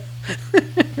 Yeah.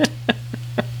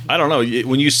 I don't know.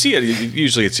 When you see it,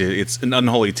 usually it's an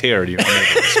unholy tear. You're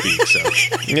unable to speak. So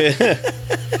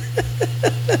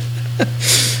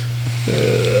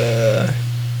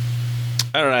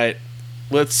all right,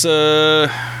 let's get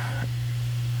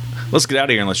out of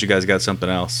here unless you guys got something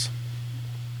else.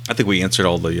 I think we answered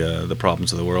all the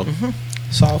problems of the world.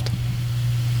 Solved.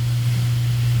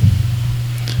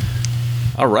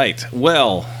 All right.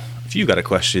 Well, if you got a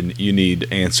question you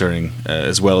need answering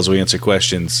as well as we answer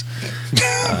questions,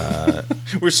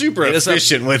 We're super It is a-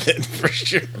 efficient with it, for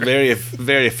sure. very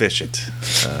efficient.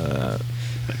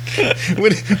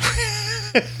 When,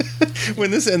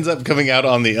 when this ends up coming out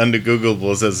on the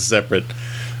Undegoogleables as a separate,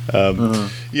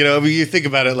 you know, I mean, you think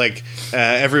about it, like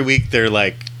every week they're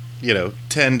like,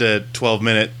 10 to 12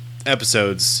 minute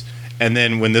episodes, and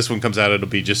then when this one comes out, it'll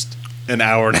be just an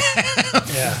hour and a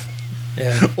half. Yeah.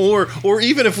 Yeah. Or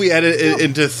even if we edit it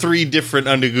into 3 different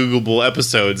Undegoogleable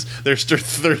episodes, there's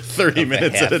 30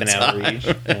 minutes half at a an hour time. each.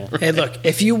 Yeah. Hey, look,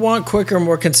 if you want quicker,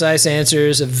 more concise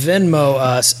answers, Venmo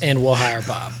us and we'll hire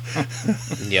Bob.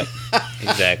 Yep.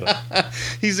 Exactly.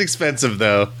 He's expensive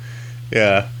though.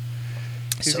 Yeah.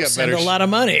 He's So got send better a lot of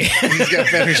money. He's got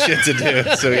better shit to do.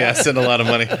 So yeah, send a lot of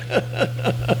money.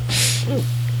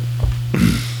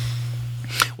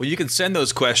 Well, you can send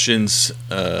those questions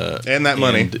And that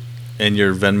money. and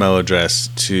your Venmo address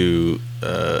to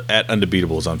at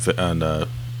Undebeatables on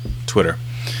Twitter.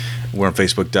 We're on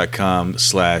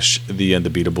Facebook.com/The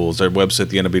Undebeatables. Our website,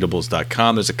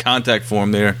 TheUndebeatables.com. There's a contact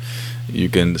form there. You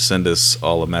can send us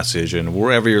all a message, and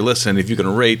wherever you're listening, if you can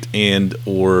rate and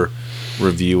or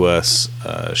review us,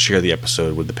 share the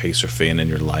episode with the Pacer fan in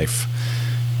your life.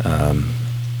 It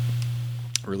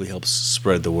really helps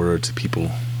spread the word to people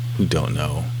who don't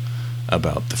know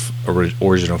about the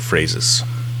original phrases.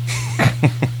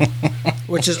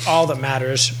 Which is all that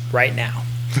matters right now.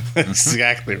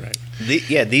 Exactly right.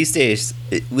 These days,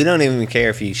 we don't even care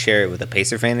if you share it with a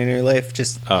Pacer fan in your life.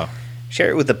 Just share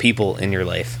it with the people in your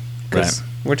life. 'Cause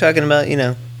we're talking about,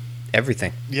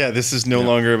 everything. Yeah, this is no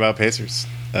longer about Pacers.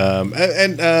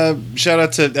 And shout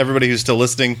out to everybody who's still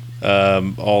listening,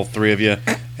 all 3 of you.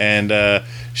 And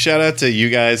shout out to you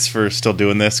guys for still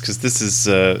doing this, because this is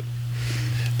the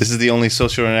only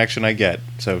social interaction I get.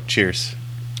 So cheers.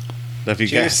 Love you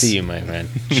Cheers guys. to you, my friend.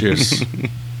 Cheers.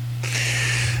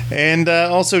 And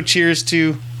also cheers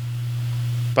to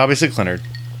Bobby Sickleonard,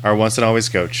 our once and always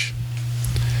coach.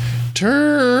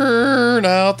 Turn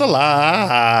out the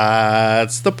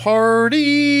lights. The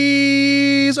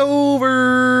party's over.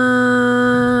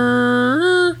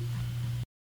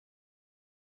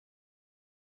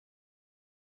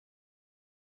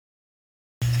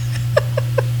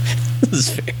 This is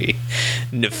very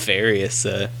nefarious.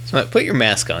 Put your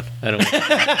mask on. I don't.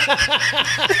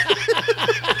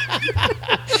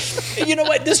 You know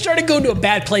what? This started going to a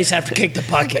bad place after Kick the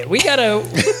Bucket. We gotta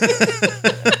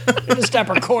stop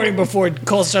recording before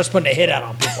Cole starts putting a hit out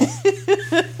on people.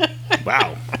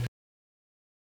 Wow.